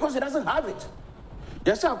constituency because he doesn't have it.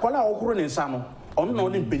 Yes, I call our Kurun in Sano, on no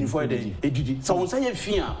penny for the ADD. So on say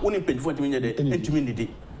fear, only penny for the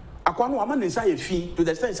Aquano Aman is a fee to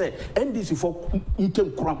the extent say NDC for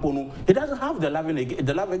Intem Krampono. He doesn't have the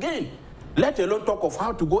love again. Let alone talk of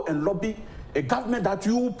how to go and lobby a government that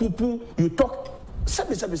you poo you talk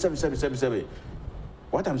 7.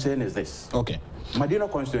 What I'm saying is this. Okay.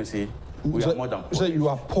 Madina constituency, we are more than poised. So you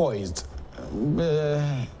are poised.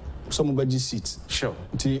 Somebody seat. Sure.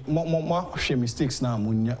 More mistakes now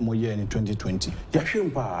more year in 2020.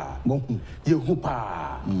 Yashimpa.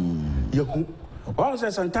 Yehupa. Yehu. Well,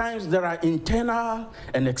 sometimes there are internal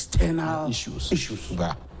and external issues.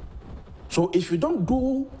 Yeah. So if you don't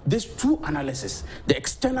do these two analysis, the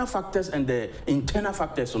external factors and the internal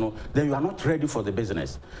factors, then you are not ready for the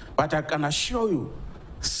business. But I can assure you,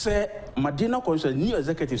 say Madina constituency new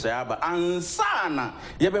executive say aba ansana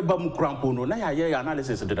yebeba mu krampono na ya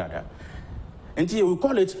analysis de dada. Until we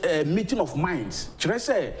call it a meeting of minds.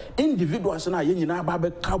 Say individuals na ye nyina ba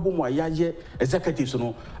be kabo mu ayaye executives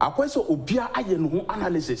no akweso obia aye no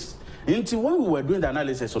analysis. Until when we were doing the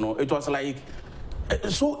analysis it was like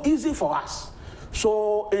so easy for us.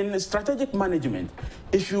 So in strategic management,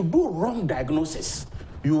 if you do wrong diagnosis,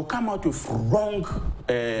 you come out with wrong,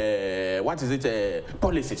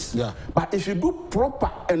 policies. Yeah. But if you do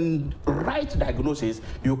proper and right diagnosis,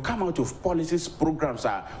 you come out with policies, programs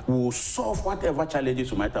that will solve whatever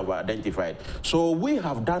challenges you might have identified. So we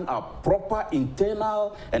have done a proper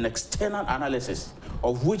internal and external analysis,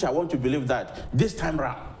 of which I want to believe that this time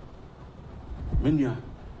round, we are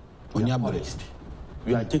poised.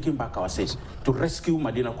 We are taking back our seats to rescue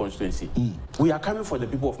Madina constituency. We are coming for the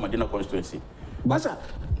people of Madina constituency. But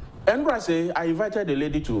I invited the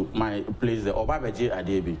lady to my place, the Obabeji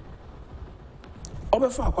Adebi.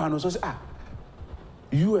 Obefa Kwano says,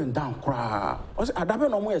 you and Dan Kra. I said, I don't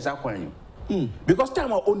know where is Aquano. Because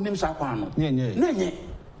time our own names are Aquano.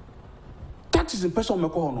 Taxes in person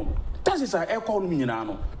Mekono. Taxes are economy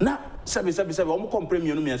nano. Now, 777, almost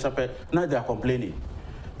premium and supper. Now they are complaining.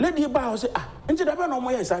 Lady Ba say, and I don't know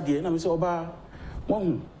where is Adi. And I say, Oba,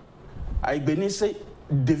 one. I benese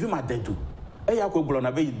Devima Dedu. Ayako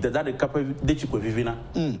Blonabe, the daddy couple de Chico Vivina.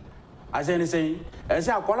 As anything, as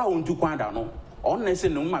I call out to Quandano, honestly,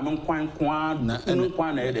 no mamma Quan,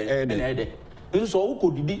 and so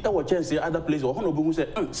could be our chance other place or Honorable who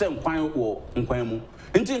said, same Quan or Quamu.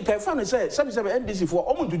 Until Kafan said, some NDC for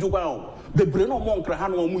almost to do well. The Breno Monk,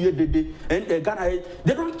 Hano, Muye, and Ghana,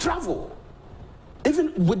 they don't travel.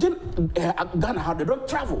 Even within Ghana, they don't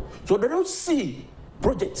travel. So they don't see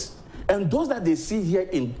projects. And those that they see here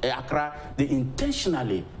in Accra, they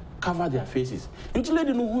intentionally cover their faces. Until they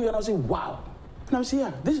know who you are, and say, wow. And I say,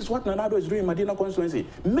 yeah, this is what Nanado is doing in Madina constituency.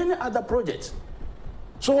 Many other projects.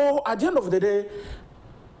 So at the end of the day,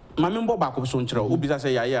 my member back of Sonchero, who bisa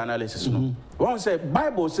say yeah analysis. One say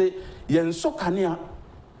Bible say yen so kania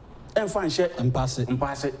and fan share and pass it.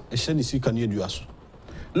 A shady see can you do us.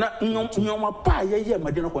 Na nyoma pa ye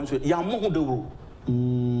Madina constituency. Ya mo de ro.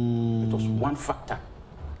 It was one factor.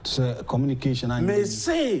 Communication and may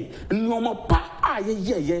say no pa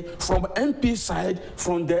from MP side,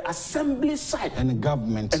 from the assembly side, and the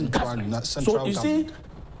government and government. Central so you government.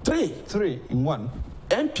 See, three in one.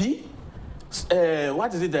 MP,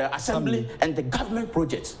 the assembly and the government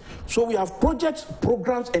projects. So we have projects,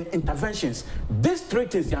 programs, and interventions. These three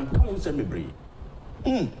things can come in semi-bree.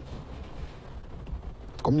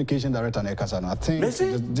 Communication director and Ekasana. I think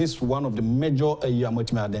this is one of the major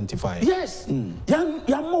Yamochime identified. Yes.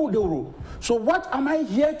 So what am I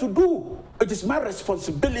here to do? It is my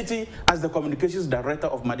responsibility as the communications director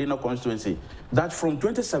of Madina constituency that from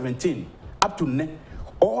 2017 up to now,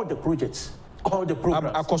 all the projects, all the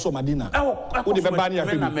programs. Akoso Madina.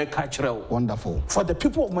 Wonderful. For the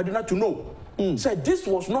people of Madina to know. Said this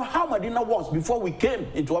was not how Madina was before we came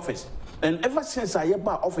into office. And ever since I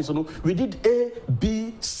got office, we did A,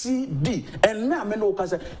 B, C, D. And now I know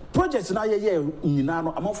projects now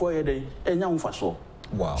I'm for a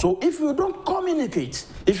wow. So if you don't communicate,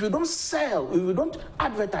 if you don't sell, if you don't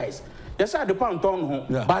advertise, yes, I depend on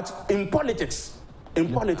but in politics, at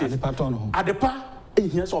the part.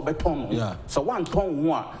 Yes, or beton. Yeah. So one ton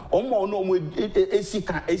one. No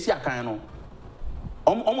Esiakano.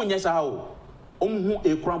 Yes, how? Who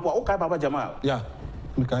a crampo. Okay, Baba Jamal. Yeah.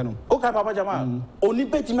 Okay, Baba Jamal. Only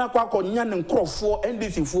Betima Quaco, Yan and Crow 4,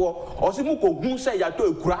 NDC 4, or Simuko, who say I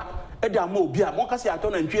told Cra, Edamo, Bia,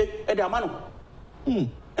 Mocasiaton and Jay, Edamano.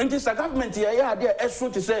 And this a government here, there, as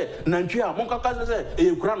soon to say, Nantia, Moncasa say,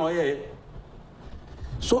 a crown.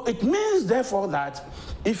 So it means, therefore, that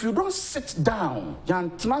if you don't sit down,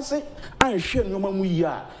 Yantlase and share no man we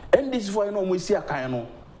are, and this is for we see a kind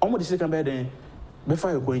of the second bed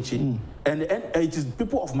before you're going to. And it is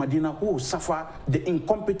people of Madina who suffer the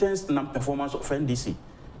incompetence and performance of NDC.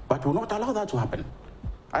 But we will not allow that to happen.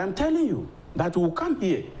 I am telling you that we will come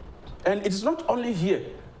here, and it's not only here.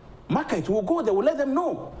 Market will go, they will let them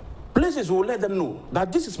know. Places will let them know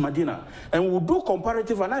that this is Madina, and we'll do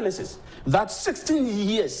comparative analysis that 16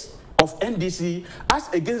 years of NDC as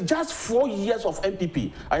against just 4 years of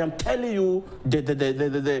MPP. I am telling you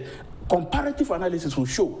the comparative analysis will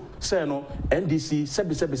show, say, no, NDC,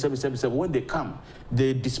 77, when they come,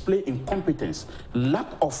 they display incompetence, lack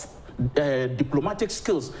of diplomatic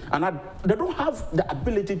skills, and they don't have the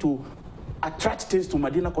ability to attract things to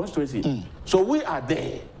Madina constituency. So we are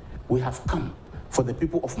there. We have come for the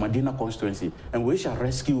people of Madina constituency, and we shall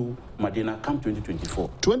rescue Madina come 2024.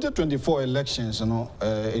 2024 elections,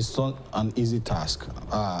 it's not an easy task.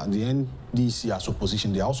 The NDC as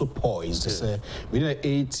opposition, they are also poised. Yes. Within an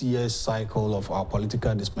 8-year cycle of our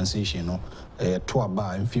political dispensation, they are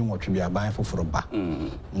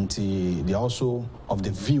also of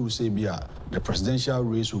the view, say, the presidential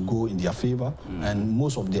race will go in their favor, and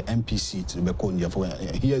most of the MP seats will go in their favor.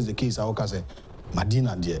 Here's the case, I say,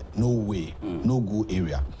 Madina there, no way, no go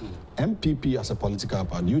area. MPP as a political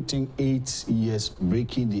party, do you think 8 years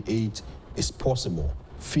breaking the 8 is possible,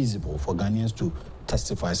 feasible for Ghanaians to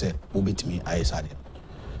testify, say, Ubitimi Ayesade?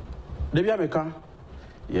 Debiabeka,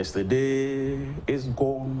 yesterday is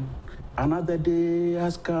gone, another day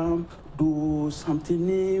has come, do something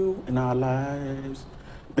new in our lives.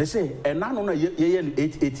 They say, and now no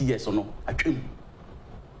 8 years or no, I came.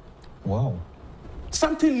 Wow.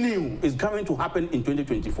 Something new is going to happen in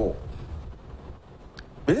 2024.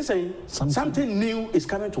 They say something new is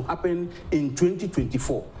coming to happen in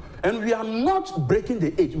 2024. And we are not breaking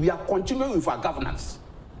the 8, we are continuing with our governance.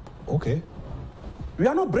 Okay. We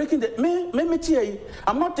are not breaking the...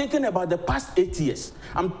 I'm not thinking about the past 8 years.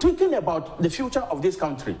 I'm thinking about the future of this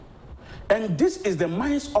country. And this is the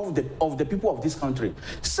minds of the people of this country.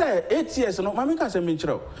 Sir, 8 years, no, Mamika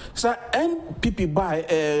Seminchero. Sir, NPP by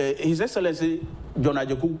His Excellency John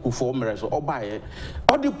Agyapong or by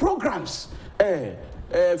all the programs,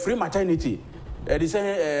 free maternity,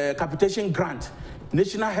 capitation grant,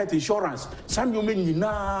 national health insurance, some you mean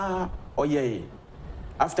na oh yeah.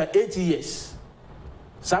 After 8 years,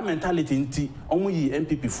 some mentality inti only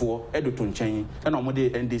MPP for Edutun Chen and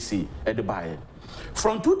omode NDC at the buyer.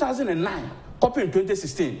 From 2009, copy in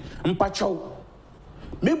 2016, Mpacho.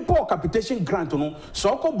 Me bo capitation grant no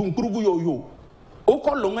so ko bunkurugu yo.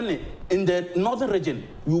 Oko longane in the northern region,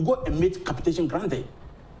 you go and meet capitation grant there.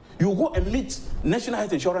 You go and meet national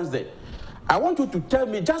health insurance there. I want you to tell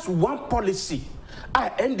me just one policy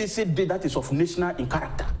NDC did that is of national in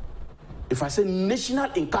character. If I say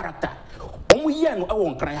national in character,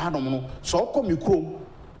 so come you chrome,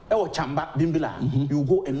 chamba bimbila, you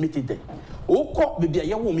go and meet it there. Oko baby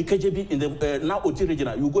yawo mi KJB in the now OT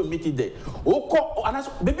regional, you go and meet it there. Oko anas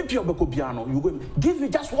baby pure beko piano, you go give me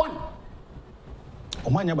just one.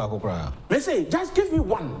 Omanya bako kra. They say just give me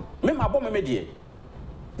one. Me ma bo me die.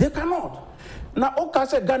 They cannot. Now, Oka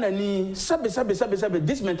said Ghana ni sabe.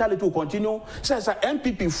 This mentality will continue. Says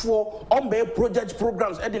MPP for project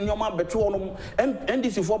programs. Edi nyoma betu ono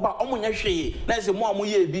NDC for ba omo nyehwe. Na say mo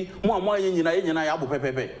amoye bi mo amoye nyina ya bo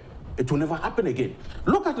pepepe. It will never happen again.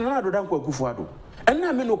 Look at Nana Danko akufo-addo. And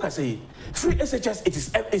now me look say free SHS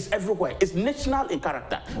is everywhere. It's national in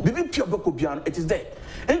character. Bibi pure beko biano it is there.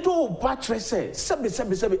 Into battery say sabe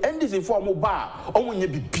NDC for mo ba omo nye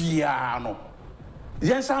bibiano.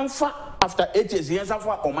 Janfaru after 8 years,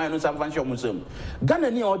 Janfaru or minus Janfaru Muslim. Ghana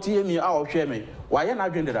ni oti me our share me. Why you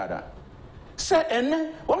not doing that? Say and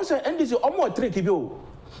then one say and this is almost tricky bill.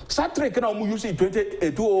 That trick now we use in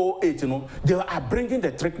 2008, you know, they are bringing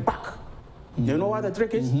the trick back. You know what the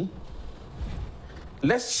trick is?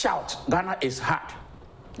 Let's shout, Ghana is hard.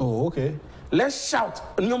 Oh, okay. Let's shout,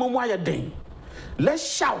 let's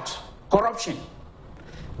shout corruption.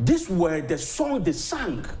 These were the song they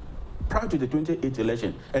sang prior to the 2008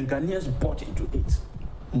 election, and Ghanaians bought into it.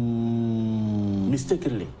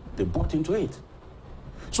 Mistakenly, they bought into it.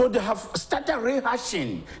 So they have started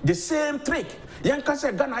rehashing the same trick. Yanka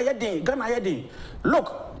said, Ghana yedin.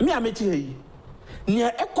 Look, me ameti hey.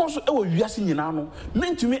 Near echoes ewo wiase nyina no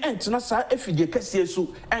meant to me entna sa efide kase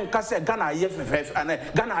su enka say Ghana ye fefef and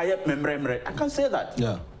Ghana ye memremre. I can say that.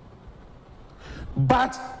 Yeah.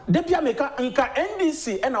 But depia meka nka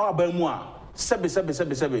NDC and our bamu a sebe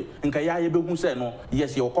nka ya ye begun say no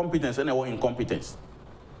yes your competence and your incompetence.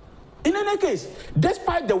 In any case,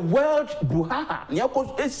 despite the world brouhaha,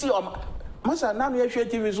 nyako esi masa na no yehwe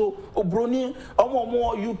TV so obroni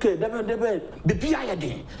omo UK debe bibia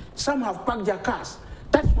yede. Some have packed their cars.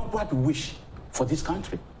 That's not what we wish for this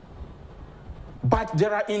country. But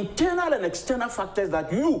there are internal and external factors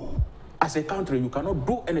that you as a country you cannot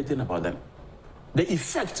do anything about them. The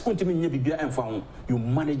effect you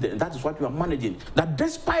manage them. That is what you are managing. That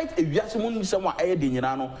despite a yasimuni someone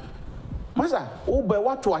ayedinano Masa, by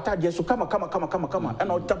what to attack yes, so come, and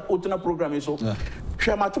I'll tap Otuna program so.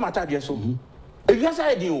 Shama to my yes, so. Yes,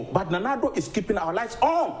 I do, but Nanado is keeping our lights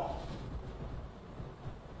on.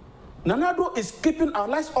 Nanado is keeping our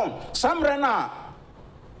lights on. Some rena,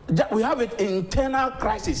 we have it internal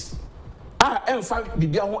crisis. M5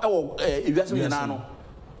 Bibiano,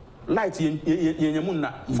 light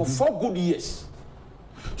for 4 good years.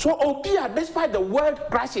 So Obia, despite the world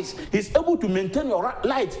crisis, he's able to maintain your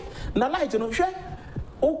light. Na light, you know, share.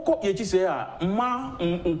 Oko yechi say ma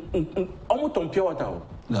omo ton pure water.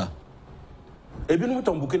 Yeah. Ebi no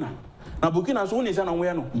ton Burkina. Na Burkina so ni say na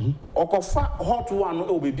we no. Okofa hot one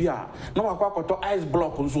no baby a. Na wakwa koto ice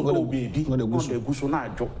block nso o baby. No dey guso na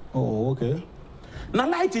adwo. Oh, okay. Na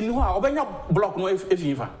light ni ho a obenya block no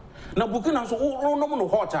efifa. Na Burkina so no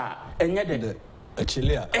hot a enye de.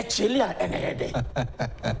 Chilia ene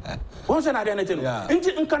once na dey anything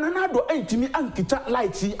nti nkananado entimi ankita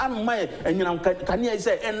lights and my enyina kania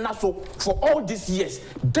say enna so for all these years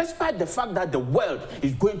despite the fact that the world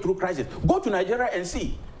is going through crisis. Go to Nigeria and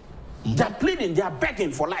see. They are pleading, they are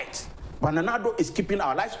begging for light. But Nanado is keeping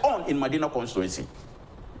our lights on in Madina constituency.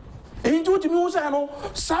 Into to me say no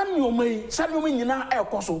Samuel nyina e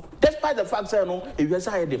koso despite the fact say no if you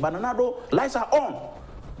say the Nanado lights are on.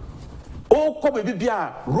 Oh, come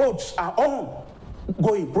bibia roads are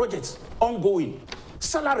ongoing, projects ongoing,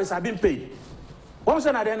 salaries are being paid. Once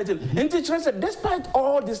and anything. In teacher said, despite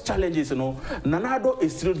all these challenges, Nanado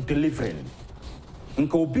is still delivering.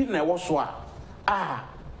 Nkobi na waswa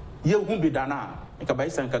ye humbi dana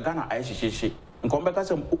nkabaisa nkagana ayeshishishi nkombeka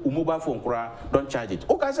se mobile phone kura don't charge it.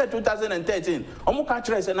 Okay, said 2013 omuka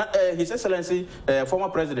kire His Excellency former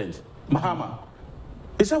President Mahama.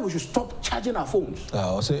 He said we should stop charging our phones.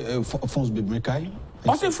 Say phones be mekai.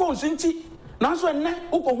 Say phones inti. Now so ne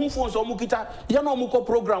uko hu phones omukita ya na omuko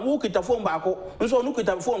program wo kita phone baako nso onu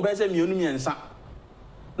kita phone ba se mienu miensa.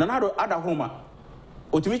 Na na ada homa.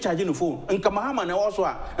 Otimi charge no phone. Nka Mahama na wo so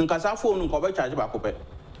a nka sa phone nka oba charge baako pe.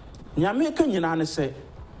 Nyame ka nyina ne say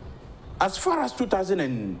as far as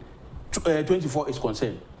 2024 is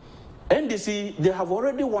concerned, NDC they have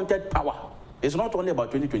already wanted power. It's not only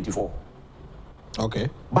about 2024. Okay.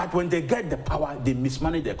 But when they get the power, they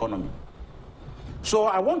mismanage the economy. So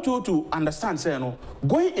I want you to understand, say,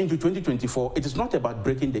 going into 2024, it is not about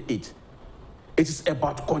breaking the eight. It is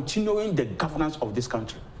about continuing the governance of this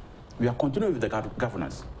country. We are continuing with the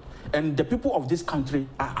governance. And the people of this country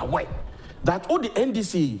are aware that all the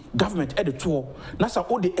NDC government at the tour, that's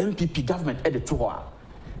all the MPP government at the tour,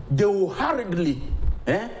 they will hurriedly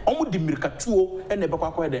almost the Mirkatuo and the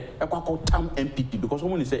Town MPP because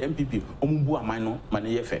someone say MPP,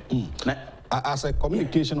 as a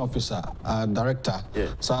communication officer, director,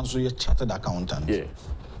 sounds like a chartered accountant. The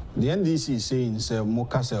NDC is saying,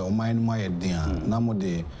 Mokase or mine my idea, Namo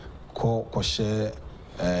de Koshe,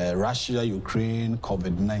 Russia, Ukraine,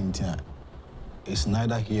 COVID-19. It's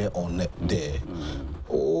neither here or there.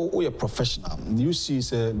 We are professional. You see,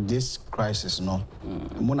 this crisis, no.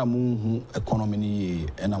 Mona mu economy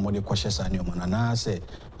and I'm the questions and you man. Say,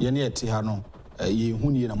 Yeni Tihano, ye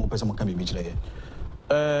huni na mo pesa mo kami bijle.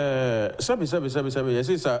 Sabi.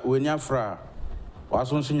 Yes, when you fra,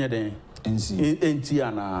 wasun sinya den. NC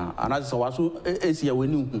ana anasa wasu esia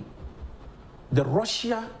wenu. The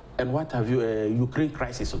Russia and what have you Ukraine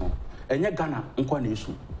crisis no. Enye Ghana nkwa na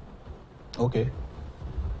issue. Okay.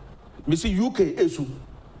 Missy UK issue,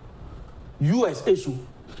 US issue,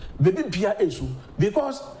 baby Pia issue,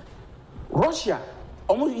 because Russia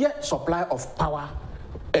almost yet supply of power,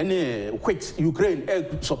 any which Ukraine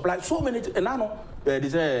supply so many, and now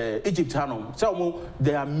there's Egypt, so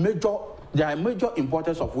they are major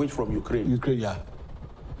importers of wheat from Ukraine. Yeah.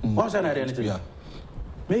 Once and anything, yeah.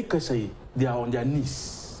 Make us say they are on their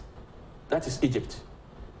knees. That is Egypt.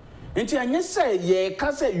 Until I say, yeah,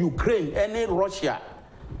 can say Ukraine and Russia.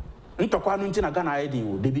 It's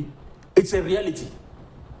a reality.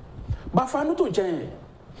 But for no to change,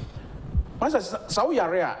 once Saudi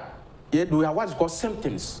Arabia, we have what's called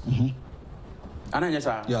symptoms. And I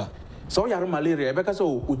say, yeah, Saudi Arabia malaria because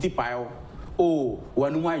uti pile, they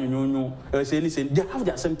have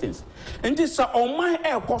their symptoms. And this on my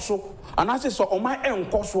air coso, and I say so on my air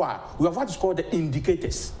coso, we have what's called the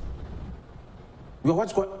indicators. We have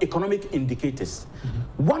what's called economic indicators.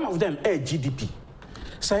 One of them is GDP.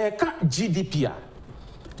 So I can't GDP.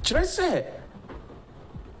 Say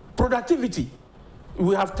productivity.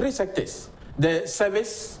 We have three sectors: the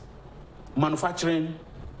service, manufacturing,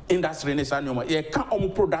 industry, and so you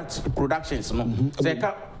can't productions. No, so you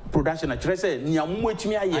can't production. Say niya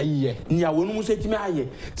muetimi aye, niya wonu muetimi aye.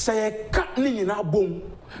 So you can't ni na boom.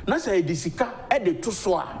 Na say disika e de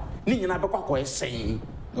tuswa ni na be kwa saying.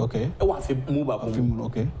 Okay. Okay.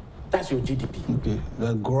 That's your GDP. Okay.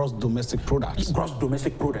 The gross domestic product. Gross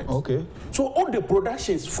domestic product. Okay. So all the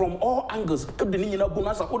productions from all angles, all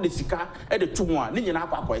the sika, the tumwa, ninyina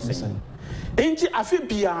kwa kwa ese. Enti afi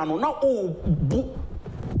biano na o bu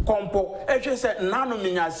kompo. Eche se nano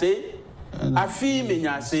minyase, afi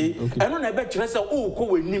minyase. Eno na ebe kire se o ko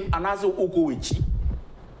wenim anaze o ko wechi.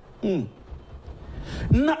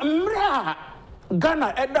 Na mra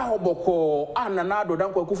Ghana eda hoboko ananado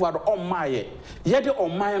danko akufo-addo omaye yede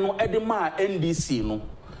omaye no ede ma NDC no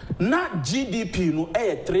na GDP no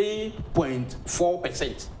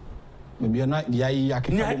 3.4%. Maybe na yayi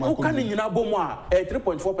yakeka ma ko ni nyina bomu a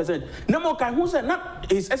 3.4%. Na mo kan hu se na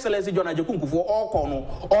His Excellency Agyapong all kono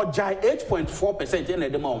or jai 8.4% na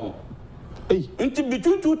ede ma omo. Until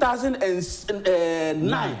between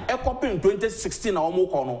 2009, a copy in 2016,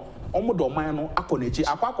 Omo do mano akonechi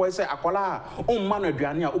akwakọ ese akwala man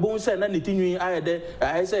aduane a obo se na netinwi ayede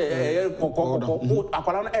say kokoko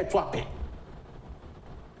akwala no eto ape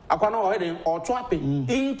akwala no oyede oto ape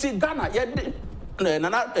inti Ghana yede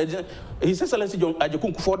nana His Excellency John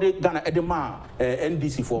Agyapong for the Ghana edema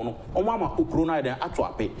NDC for no omama okro na yede ato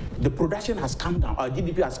ape. The production has come down, our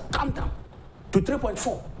GDP has come down to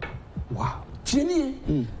 3.4. Wow. Tieni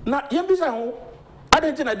na yembisa ho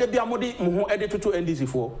adenti na debi amodi mo ho edit to NDC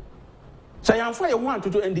for. So Janfaru want to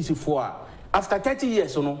do NDC for after 30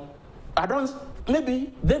 years,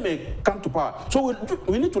 maybe they may come to power. So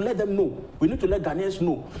we need to let them know. We need to let Ghanaians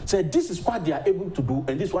know. Say this is what they are able to do,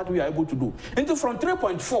 and this is what we are able to do. Until from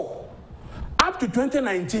 3.4 up to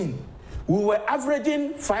 2019, we were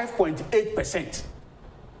averaging 5.8%.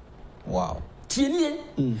 Wow.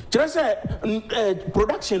 Just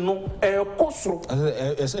production no cost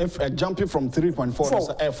jumping from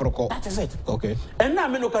 3.4 that is it. Okay. And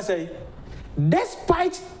now I say,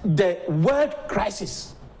 despite the world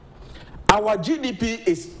crisis, our GDP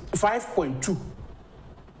is 5.2.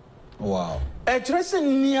 Wow.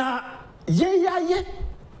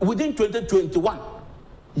 Within 2021,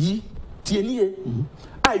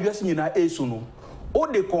 I just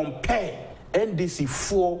they compare NDC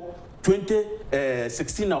for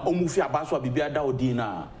 2016 na omufi abaswa bibia da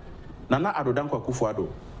odina Nana Adodanko Akufo-Addo,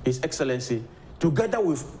 His Excellency, together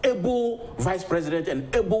with able vice president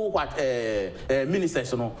and able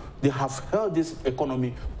ministers, they have held this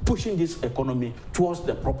economy, pushing this economy towards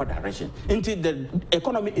the proper direction. Until the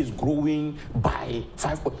economy is growing by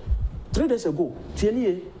 3 days ago.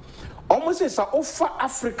 Tieni, almost say sa offer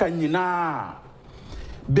Africa nina,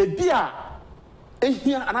 baby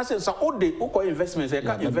here and I said so all the investments,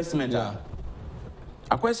 investment. I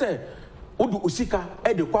say Odu usika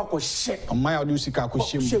de kwa ko she my odu usika ko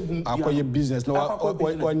shemu akoye business no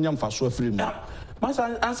wanyam fa so free no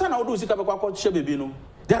masa ansa na odu usika be kwa ko she baby no.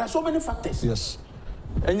 There are so many factors. Yes.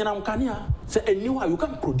 And say anywhere you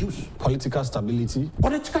can produce political stability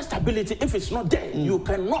if it's not there you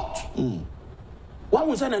cannot. One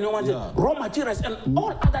was saying raw materials and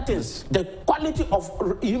all other things, the quality of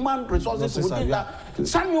human resources within that.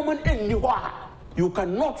 Some human anywhere you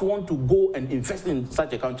cannot want to go and invest in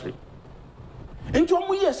such a country. Into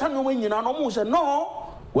a year, some women say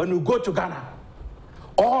no. When you go to Ghana,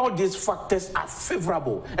 all these factors are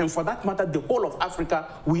favorable, and for that matter, the whole of Africa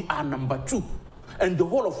we are number 2, and the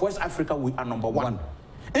whole of West Africa we are number 1.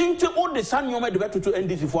 Into all the sun you made to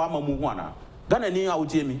NDC for Amamuana. Ghana ni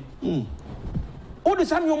autiemi. All the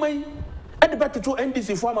sun you made at the better to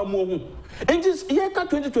NDC for Amamu. In this year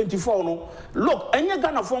 2024, no look, and you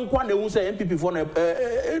Ghana phone one who say MPP for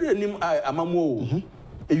Amamu.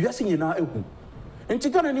 If you are seeing now, and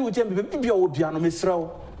Ghana ni uti be piano Misrao.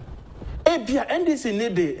 Ebia NDC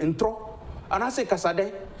need the intro, and I say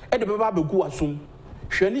Casade, and the Baba go assume.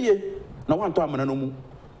 Shaniye, no one time no more.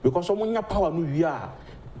 Because someone your power no we are,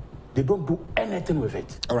 they don't do anything with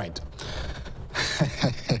it. All right.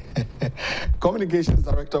 Communications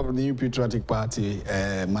Director of the New Patriotic Party,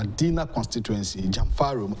 Madina Constituency,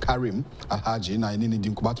 Janfaru, Karim, Alhaji, na ini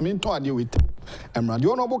dinkubato me nto ade with the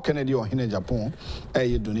Honorable Kennedy or Agyapong,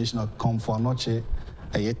 a donation of come for noche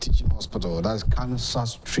a teaching hospital, that's Cancer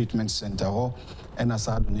Treatment Center, and as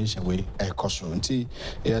a donation way a cost. Nti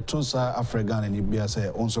tunsa African and Ibia say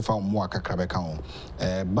also found more kakrabeka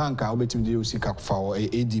bank I'll bet him the usika for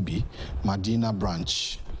ADB Madina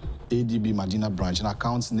branch. ADB Madina branch and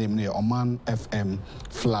accounts name near Oman FM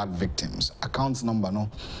flood victims. Account number no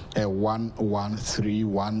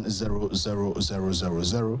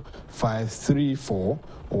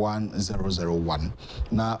 113100005341001.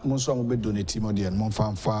 Na monso mo be donate mo de mon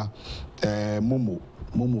fanfa momo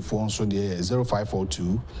phone so de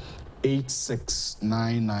 0542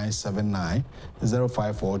 869979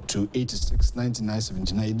 0542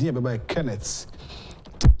 869979. Dear baba Kenneth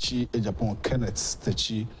Techi Agyapong Kenneth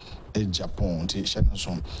Techi Agyapong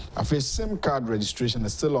Shannon. A SIM card registration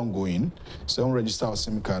is still ongoing. So on register our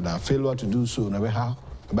SIM card. Failure to do so never have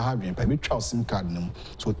SIM card.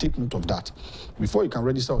 So take note of that. Before you can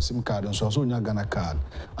register a SIM card, and so also your Ghana card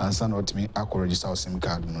and send out to me I can register a SIM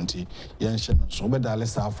card. So but dial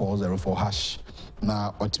 *404#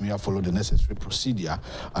 now ultimately follow the necessary procedure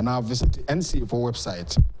and now visit the NCA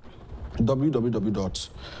website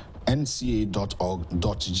www.nca.org.gh.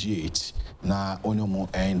 Now, only more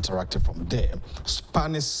interactive from there.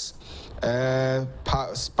 Spanish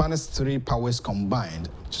 3 powers combined.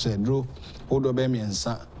 Say, Drew,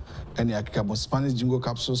 Odobemiansa, any yakikabo Spanish jingo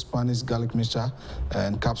capsules, Spanish garlic mixture,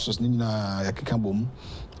 and capsules nina yakikabo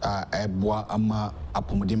boa ama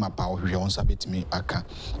apomodima power hwe on sabet me aka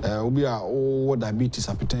obi a o diabetes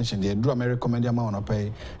hypertension they do American recommend am on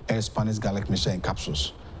pay Spanish garlic mixture and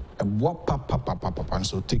capsules boa papa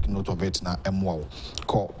so take note of it na emwa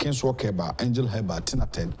call Kingswalk Herbal, Angel Herbal,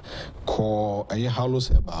 Tinated, call Hallows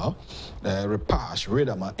Herbal, Repash,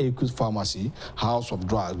 Redama, Acus Pharmacy, House of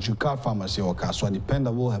Drugs, Jukat Pharmacy, or Caswa,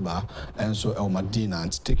 Dependable Herbal, and so El Madina,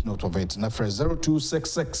 and take note of it. Now for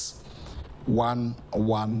 0266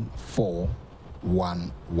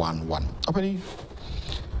 114-111.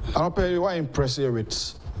 I'll pay you. I impress you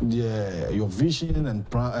with your vision and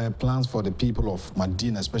plans for the people of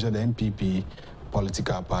Madina, especially the MPP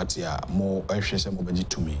political party, are more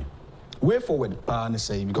to me. Way forward,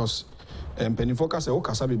 say because penny focus a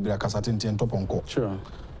okasabi brakasatin top on court. Sure.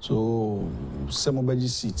 So some of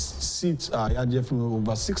seats are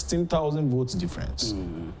over 16,000 votes difference.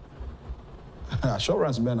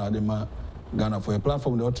 Assurance Ben Adema Ghana for a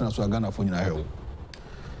platform the transfer Ghana for Nihil.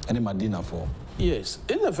 Any Madina for? Yes.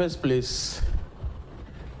 In the first place,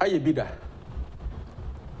 I bidder.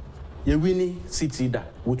 You winning city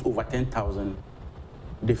that with over 10,000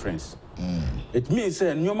 difference. It means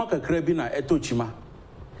Nyomaka Krebina Etochima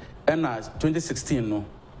and as 2016 no,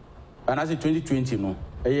 and as 2020 no,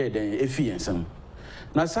 a year then efficiency.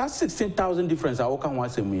 Now 16,000 difference I can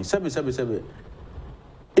once a me 777.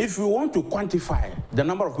 If we want to quantify the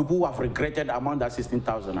number of people who have regretted among that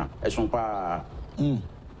 16,000,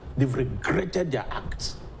 they've regretted their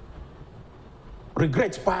acts.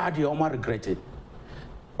 Regret party or regretted.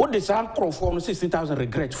 What the sound for 16,000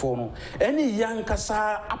 regret for no? Any young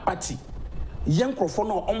kasa apathy, young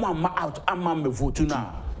crofono oma out ama me vote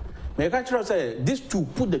now. May I say these two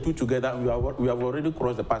put the two together? We have already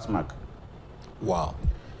crossed the pass mark. Wow.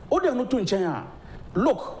 Oh, they are not doing China.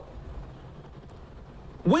 Look.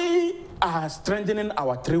 We are strengthening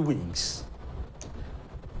our three wings.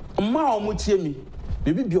 Ma omutiemi,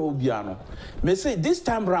 baby biobiano. May say this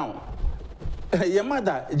time round, your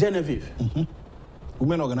mother Genevieve,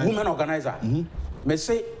 women organizer. May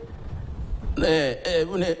say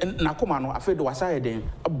Nakomano afraid was I then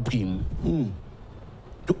a beam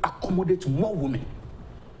to accommodate more women.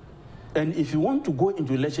 And if you want to go into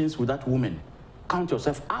relations with that woman, count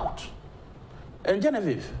yourself out. And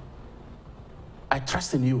Genevieve, I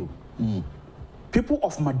trust in you. People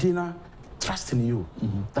of Madina trust in you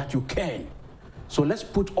that you can. So let's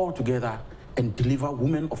put all together and deliver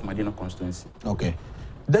women of Madina constituency. Okay.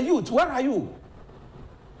 The youth, where are you?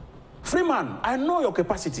 Freeman, I know your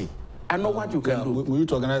capacity. I know what you can do. We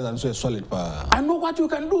youth organize and so a solid power. I know what you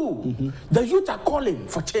can do. The youth are calling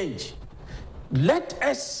for change. Let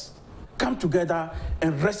us come together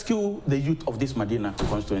and rescue the youth of this Madina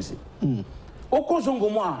constituency. Oko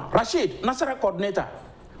Zongomwa, Rashid, Nasara coordinator,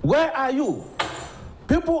 where are you?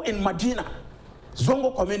 People in Madina,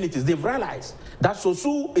 Zongo communities, they've realized that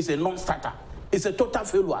Sosu is a non-starter. It's a total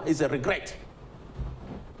failure. It's a regret.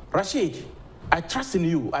 Rashid, I trust in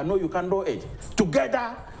you. I know you can do it.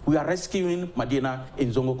 Together, we are rescuing Madina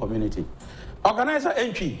in Zongo community. Organizer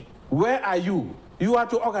NP, where are you? You are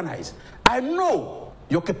to organize. I know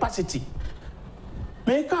your capacity.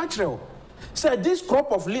 Make a trail. Say this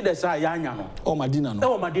crop of leaders are Yanyano. Oh, Madina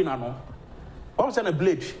no. Oh, Madina no. I'm saying a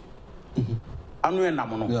blade.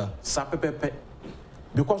 Yeah.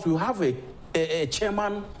 Because we have a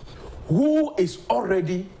chairman who is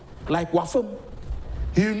already like Wafem.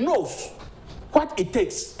 He knows what it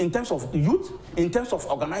takes in terms of youth, in terms of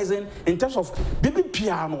organizing, in terms of baby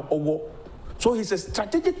piano or war. So he's a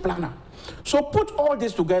strategic planner. So put all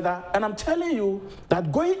this together, and I'm telling you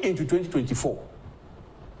that going into 2024,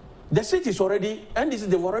 the seat is already, NDC,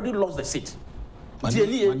 they've already lost the seat.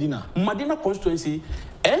 Madina constituency,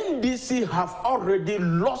 NDC have already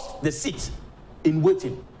lost the seat in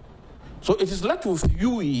waiting. So it is left with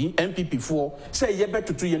UE, MPP4, say, you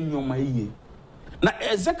better to you. Now,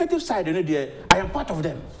 executive side, I am part of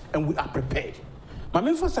them, and we are prepared. My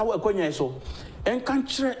main first hour, so, and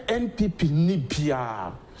country NPP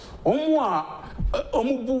Nibia. I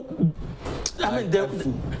mean,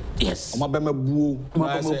 yes. In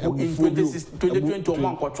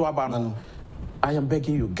 2020, I am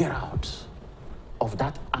begging you, get out of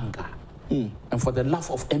that anger. And for the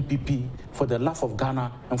love of MPP, for the love of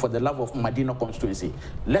Ghana, and for the love of Madina constituency,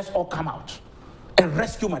 let's all come out and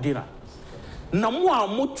rescue Madina.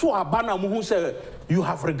 You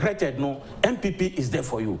have regretted, no, MPP is there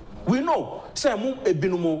for you. We know. Say,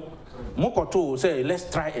 let's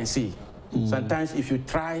try and see. Sometimes if you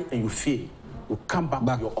try and you fail, you come back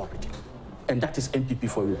to your origin. and that is MPP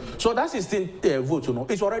for you. So that 16 vote, you know,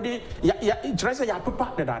 it's already,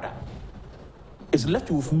 it's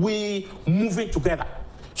left with we moving together.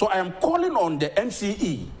 So I am calling on the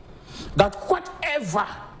MCE that whatever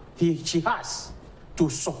she has to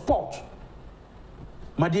support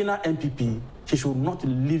Madina MPP, she should not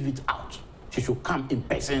leave it out. She should come in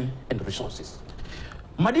person and resources.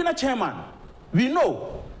 Madina chairman, we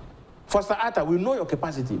know, Foster Atta, we know your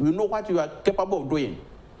capacity. We know what you are capable of doing.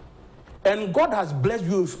 And God has blessed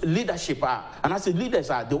you with leadership. And as the leaders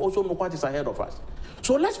are, they also know what is ahead of us.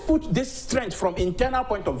 So let's put this strength from internal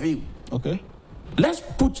point of view. Okay. Let's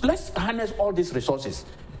harness all these resources,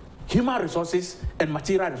 human resources and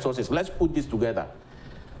material resources. Let's put this together.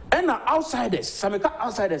 And now outsiders, some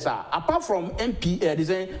outsiders are, apart from MP,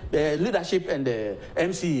 leadership and the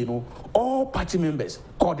MC, you know, all party members,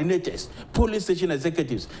 coordinators, police station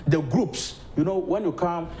executives, the groups, you know, when you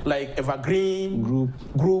come, like Evergreen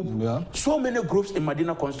group, yeah. So many groups in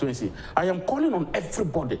Madina constituency. I am calling on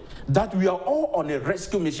everybody that we are all on a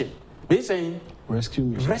rescue mission. They're saying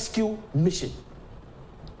rescue mission.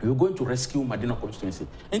 We're going to rescue Madina constituency.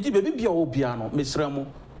 And the baby Obiano, Misramo,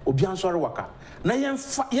 Obian Sorwaka. Na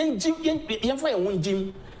yenfa won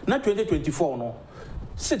jim na 2024 no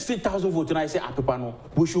 60,000 votes na I say Akupano,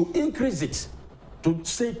 we should increase it to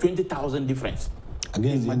say 20,000 difference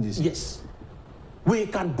against the NDC. Yes, we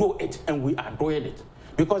can do it and we are doing it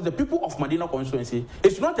because the people of Madina constituency,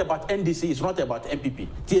 it's not about NDC, it's not about MPP.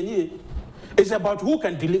 It's about who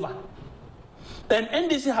can deliver. And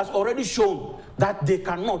NDC has already shown that they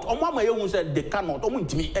cannot. Omama Yewu said they cannot.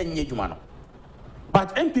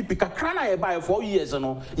 But MPP kakrana eba 4 years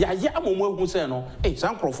no ya amomwe hu say no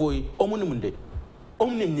sankrofo yi omunimunde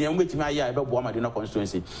omnim ne amwetimi aya ebe bo Madina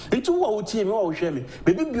constituency nti wo wo tie me wo hwe me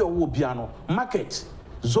bebi bi owo bia no market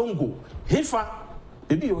zongo hefa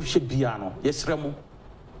bebi o hwe bia no yesremo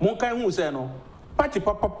monkan hu say no party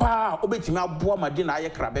papa obetimi abo Madina aye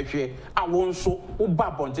kra behwe awo nso wo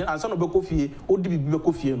ba bonten ansa no bekofie odi bibi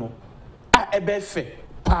bekofie no ebe fe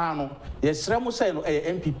no yesremo say no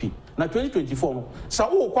MPP na 2024 no sa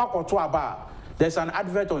wo kwa koto aba there's an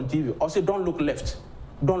advert on TV or say don't look left,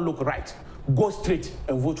 don't look right, go straight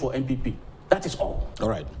and vote for MPP. That is all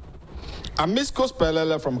right. Amiskos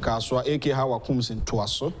Pelele from Kaswa AK Hawakums in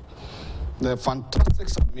Tuaso. The fantastic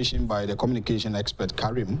submission by the communication expert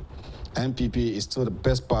Karim. MPP is still the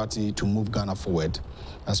best party to move Ghana forward.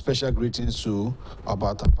 A special greetings to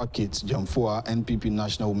Abata Paket Janfaru, NPP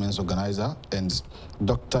National Women's Organizer, and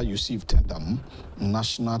Dr. Yusuf Tendam,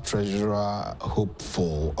 National Treasurer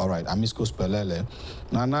Hopeful. All right, Amiskos Pelele.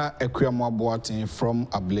 Nana Ekwamwabuatin from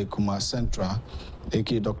Ablekuma Central,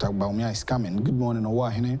 aka Dr. Baumia is coming. Good morning,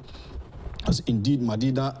 Owahine. As indeed,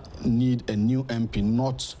 Madina need a new MP,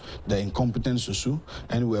 not the incompetent Susu.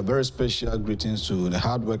 And we are very special greetings to the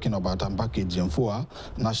hardworking Obatampake Janfaru,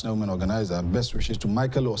 National Women Organizer. Best wishes to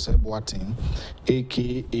Michael Oseboatin,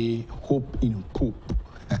 a.k.a. Hope in Pope.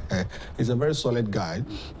 He's a very solid guy,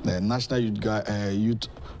 the National Youth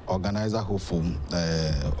Organizer, hopeful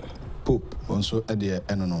Pope. Also,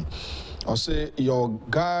 I'll say your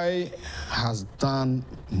guy has done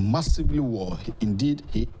massively well. Indeed,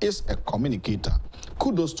 he is a communicator.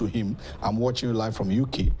 Kudos to him. I'm watching you live from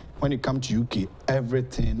UK. When you come to UK,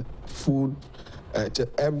 everything, food,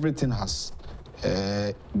 everything has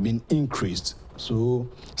been increased. So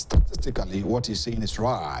statistically, what he's saying is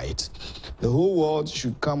right. The whole world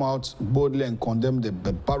should come out boldly and condemn the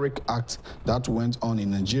barbaric act that went on in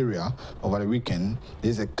Nigeria over the weekend.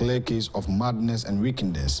 This is a clear case of madness and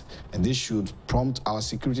wickedness, and this should prompt our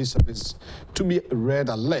security service to be red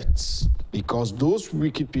alerts, because those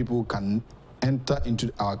wicked people can enter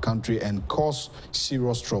into our country and cause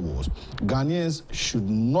serious troubles. Ghanaians should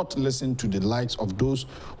not listen to the likes of those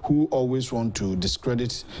who always want to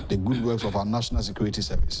discredit the good works of our national security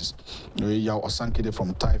services. Yao Osankide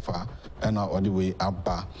from Taifa and all the way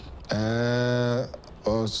Abba.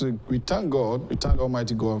 So we thank God, we thank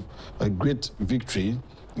Almighty God, a great victory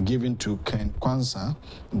given to Ken Kwanzaa,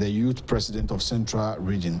 the youth president of Central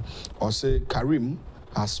Region. Also, Karim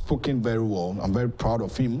has spoken very well. I'm very proud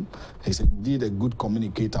of him. He's indeed a good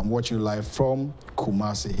communicator. I'm watching live from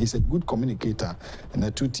Kumasi. He's a good communicator in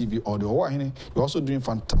the 2TV audio. You're also doing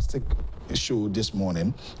fantastic show this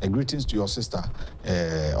morning. Greetings to your sister.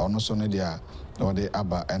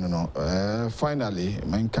 Finally,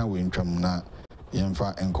 manka wintram na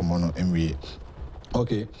yemfa enkomono emwie.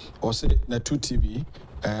 Okay, also the 2TV.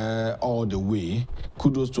 all the way.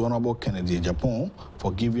 Kudos to Honorable Kennedy Agyapong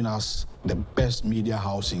for giving us the best media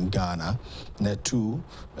house in Ghana. The two,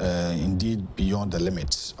 indeed, beyond the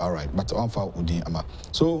limits. All right, but on for Udin Ama.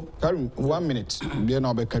 So, Karim, 1 minute. We are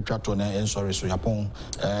now be captured to and sorry, so Agyapong.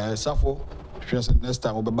 Safo, next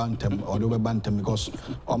time we'll be bantam or we'll be bantam because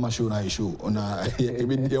I'm sure na issue on a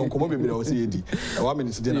come be we see it. 1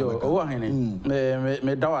 minute.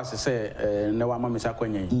 Me dawas say na wa ma me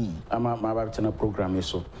sakwenye. Ama ma ba tena program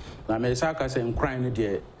so. Na me saka say nkran ne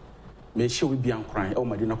de me show we be nkran o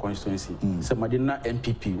Madina constituency. Say Madina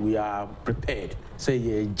MPP we are prepared. Say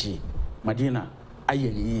ye G. Madina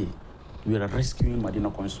ayeni. We are rescuing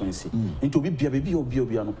Madina constituency. Into baby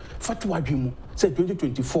no. Fatu adwimu. Say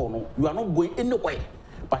 2024 no. You are not going anywhere.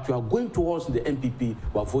 But you are going towards the MPP.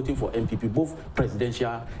 We are voting for MPP, both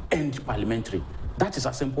presidential and parliamentary. That is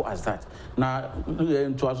as simple as that. Now,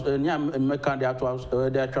 to us, they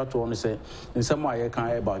are trying to say in some way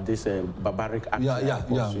about this barbaric act.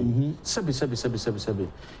 Sebi.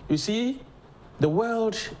 You see, the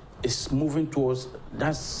world is moving towards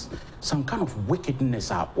that's some kind of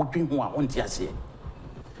wickedness. And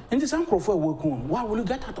the same crowd work on. Why will you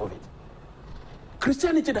get out of it?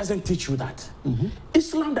 Christianity doesn't teach you that.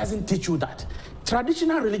 Islam doesn't teach you that.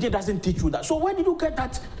 Traditional religion doesn't teach you that. So where did you get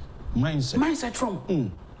that mindset from?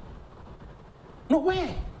 No,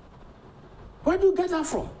 where? Where do you get that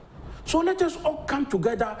from? So let us all come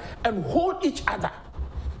together and hold each other.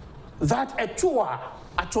 That a tour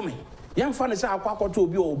atomic. Young fan is our to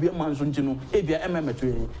be a man's no, Abia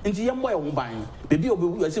MM. Into young boy, baby,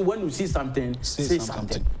 when you see something, say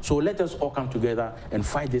something. So let us all come together and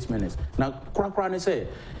fight this menace. Now, Krakran say,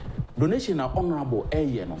 donation are honorable,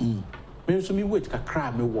 no. Me so me wait ka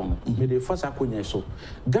cry me won. Me the first akonya so.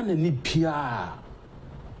 Ghana ni pia.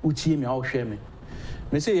 Utie me ahwe me.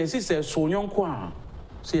 Me say yes say so nyonko a.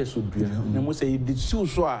 Say yes odua. Me mo say di so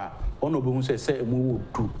a ono be hu say mu wo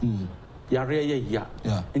du. Yare ya.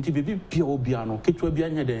 Enti baby pia obia no. Ketwa bia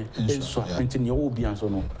nya den. Enso. Enti ne obia so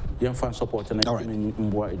no. Support and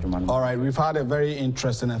all right, we've had a very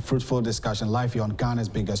interesting and fruitful discussion live here on Ghana's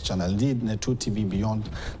biggest channel, indeed Netu TV Beyond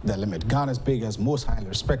the Limit. Ghana's biggest, most highly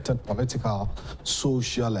respected political,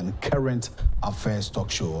 social and current affairs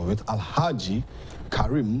talk show with Alhaji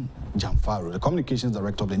Karim Janfaru, the communications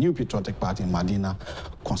director of the new patriotic party in Madina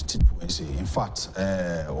Constituency. In fact,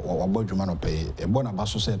 Wabojumano pay a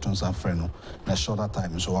bonabaso said to Sanfreno in a shorter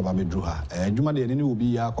time, so Wababe drew her. Juma de will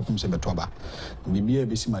be a copy Sebetoba. Maybe a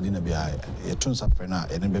BC Madina be a Tunsa Frena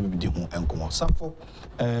and then baby Dihu and Kumo. Safo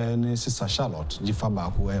and Sister Charlotte, Jifaba,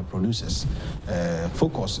 who produces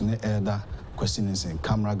focus in the other questions in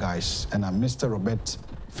camera guys, and Mr. Robert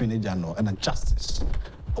Finejano and a justice.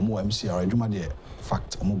 Omo MCR, Juma de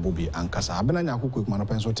fact omo bobi ankasa abena nya akoko kuma no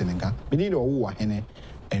penso teninka me need owo ahene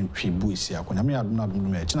entwibu isi akonya me aduna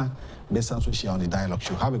dum e china best so share on the dialogue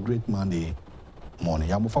show. Have a great Monday morning.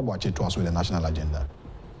 Ya mofa bo ache to aso the national agenda.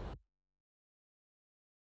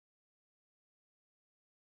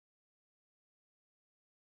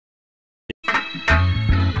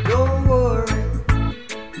 Don't worry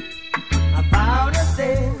about a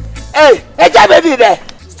thing. Hey, baby there.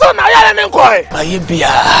 So now you're an inquiry.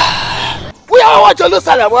 We are watching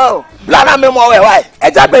Jerusalem. Well, Blana me more why?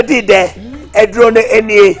 Ejabedi there. Edrone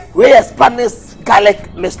any. We are Spanish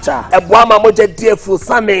garlic mixture. Ebuama moje die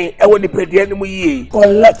fusane. Ewo ni pedie ni mu ye.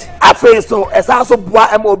 Collect. Afe so esanso bua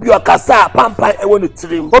em obi okasa pampan ewo ni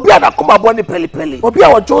trim. Obi adakoma bo ni peli. Obi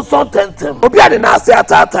awo Johnson tentem. Obi ade na ase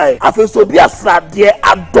atatai. Afe so obi asrade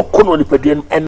adokono ni pedie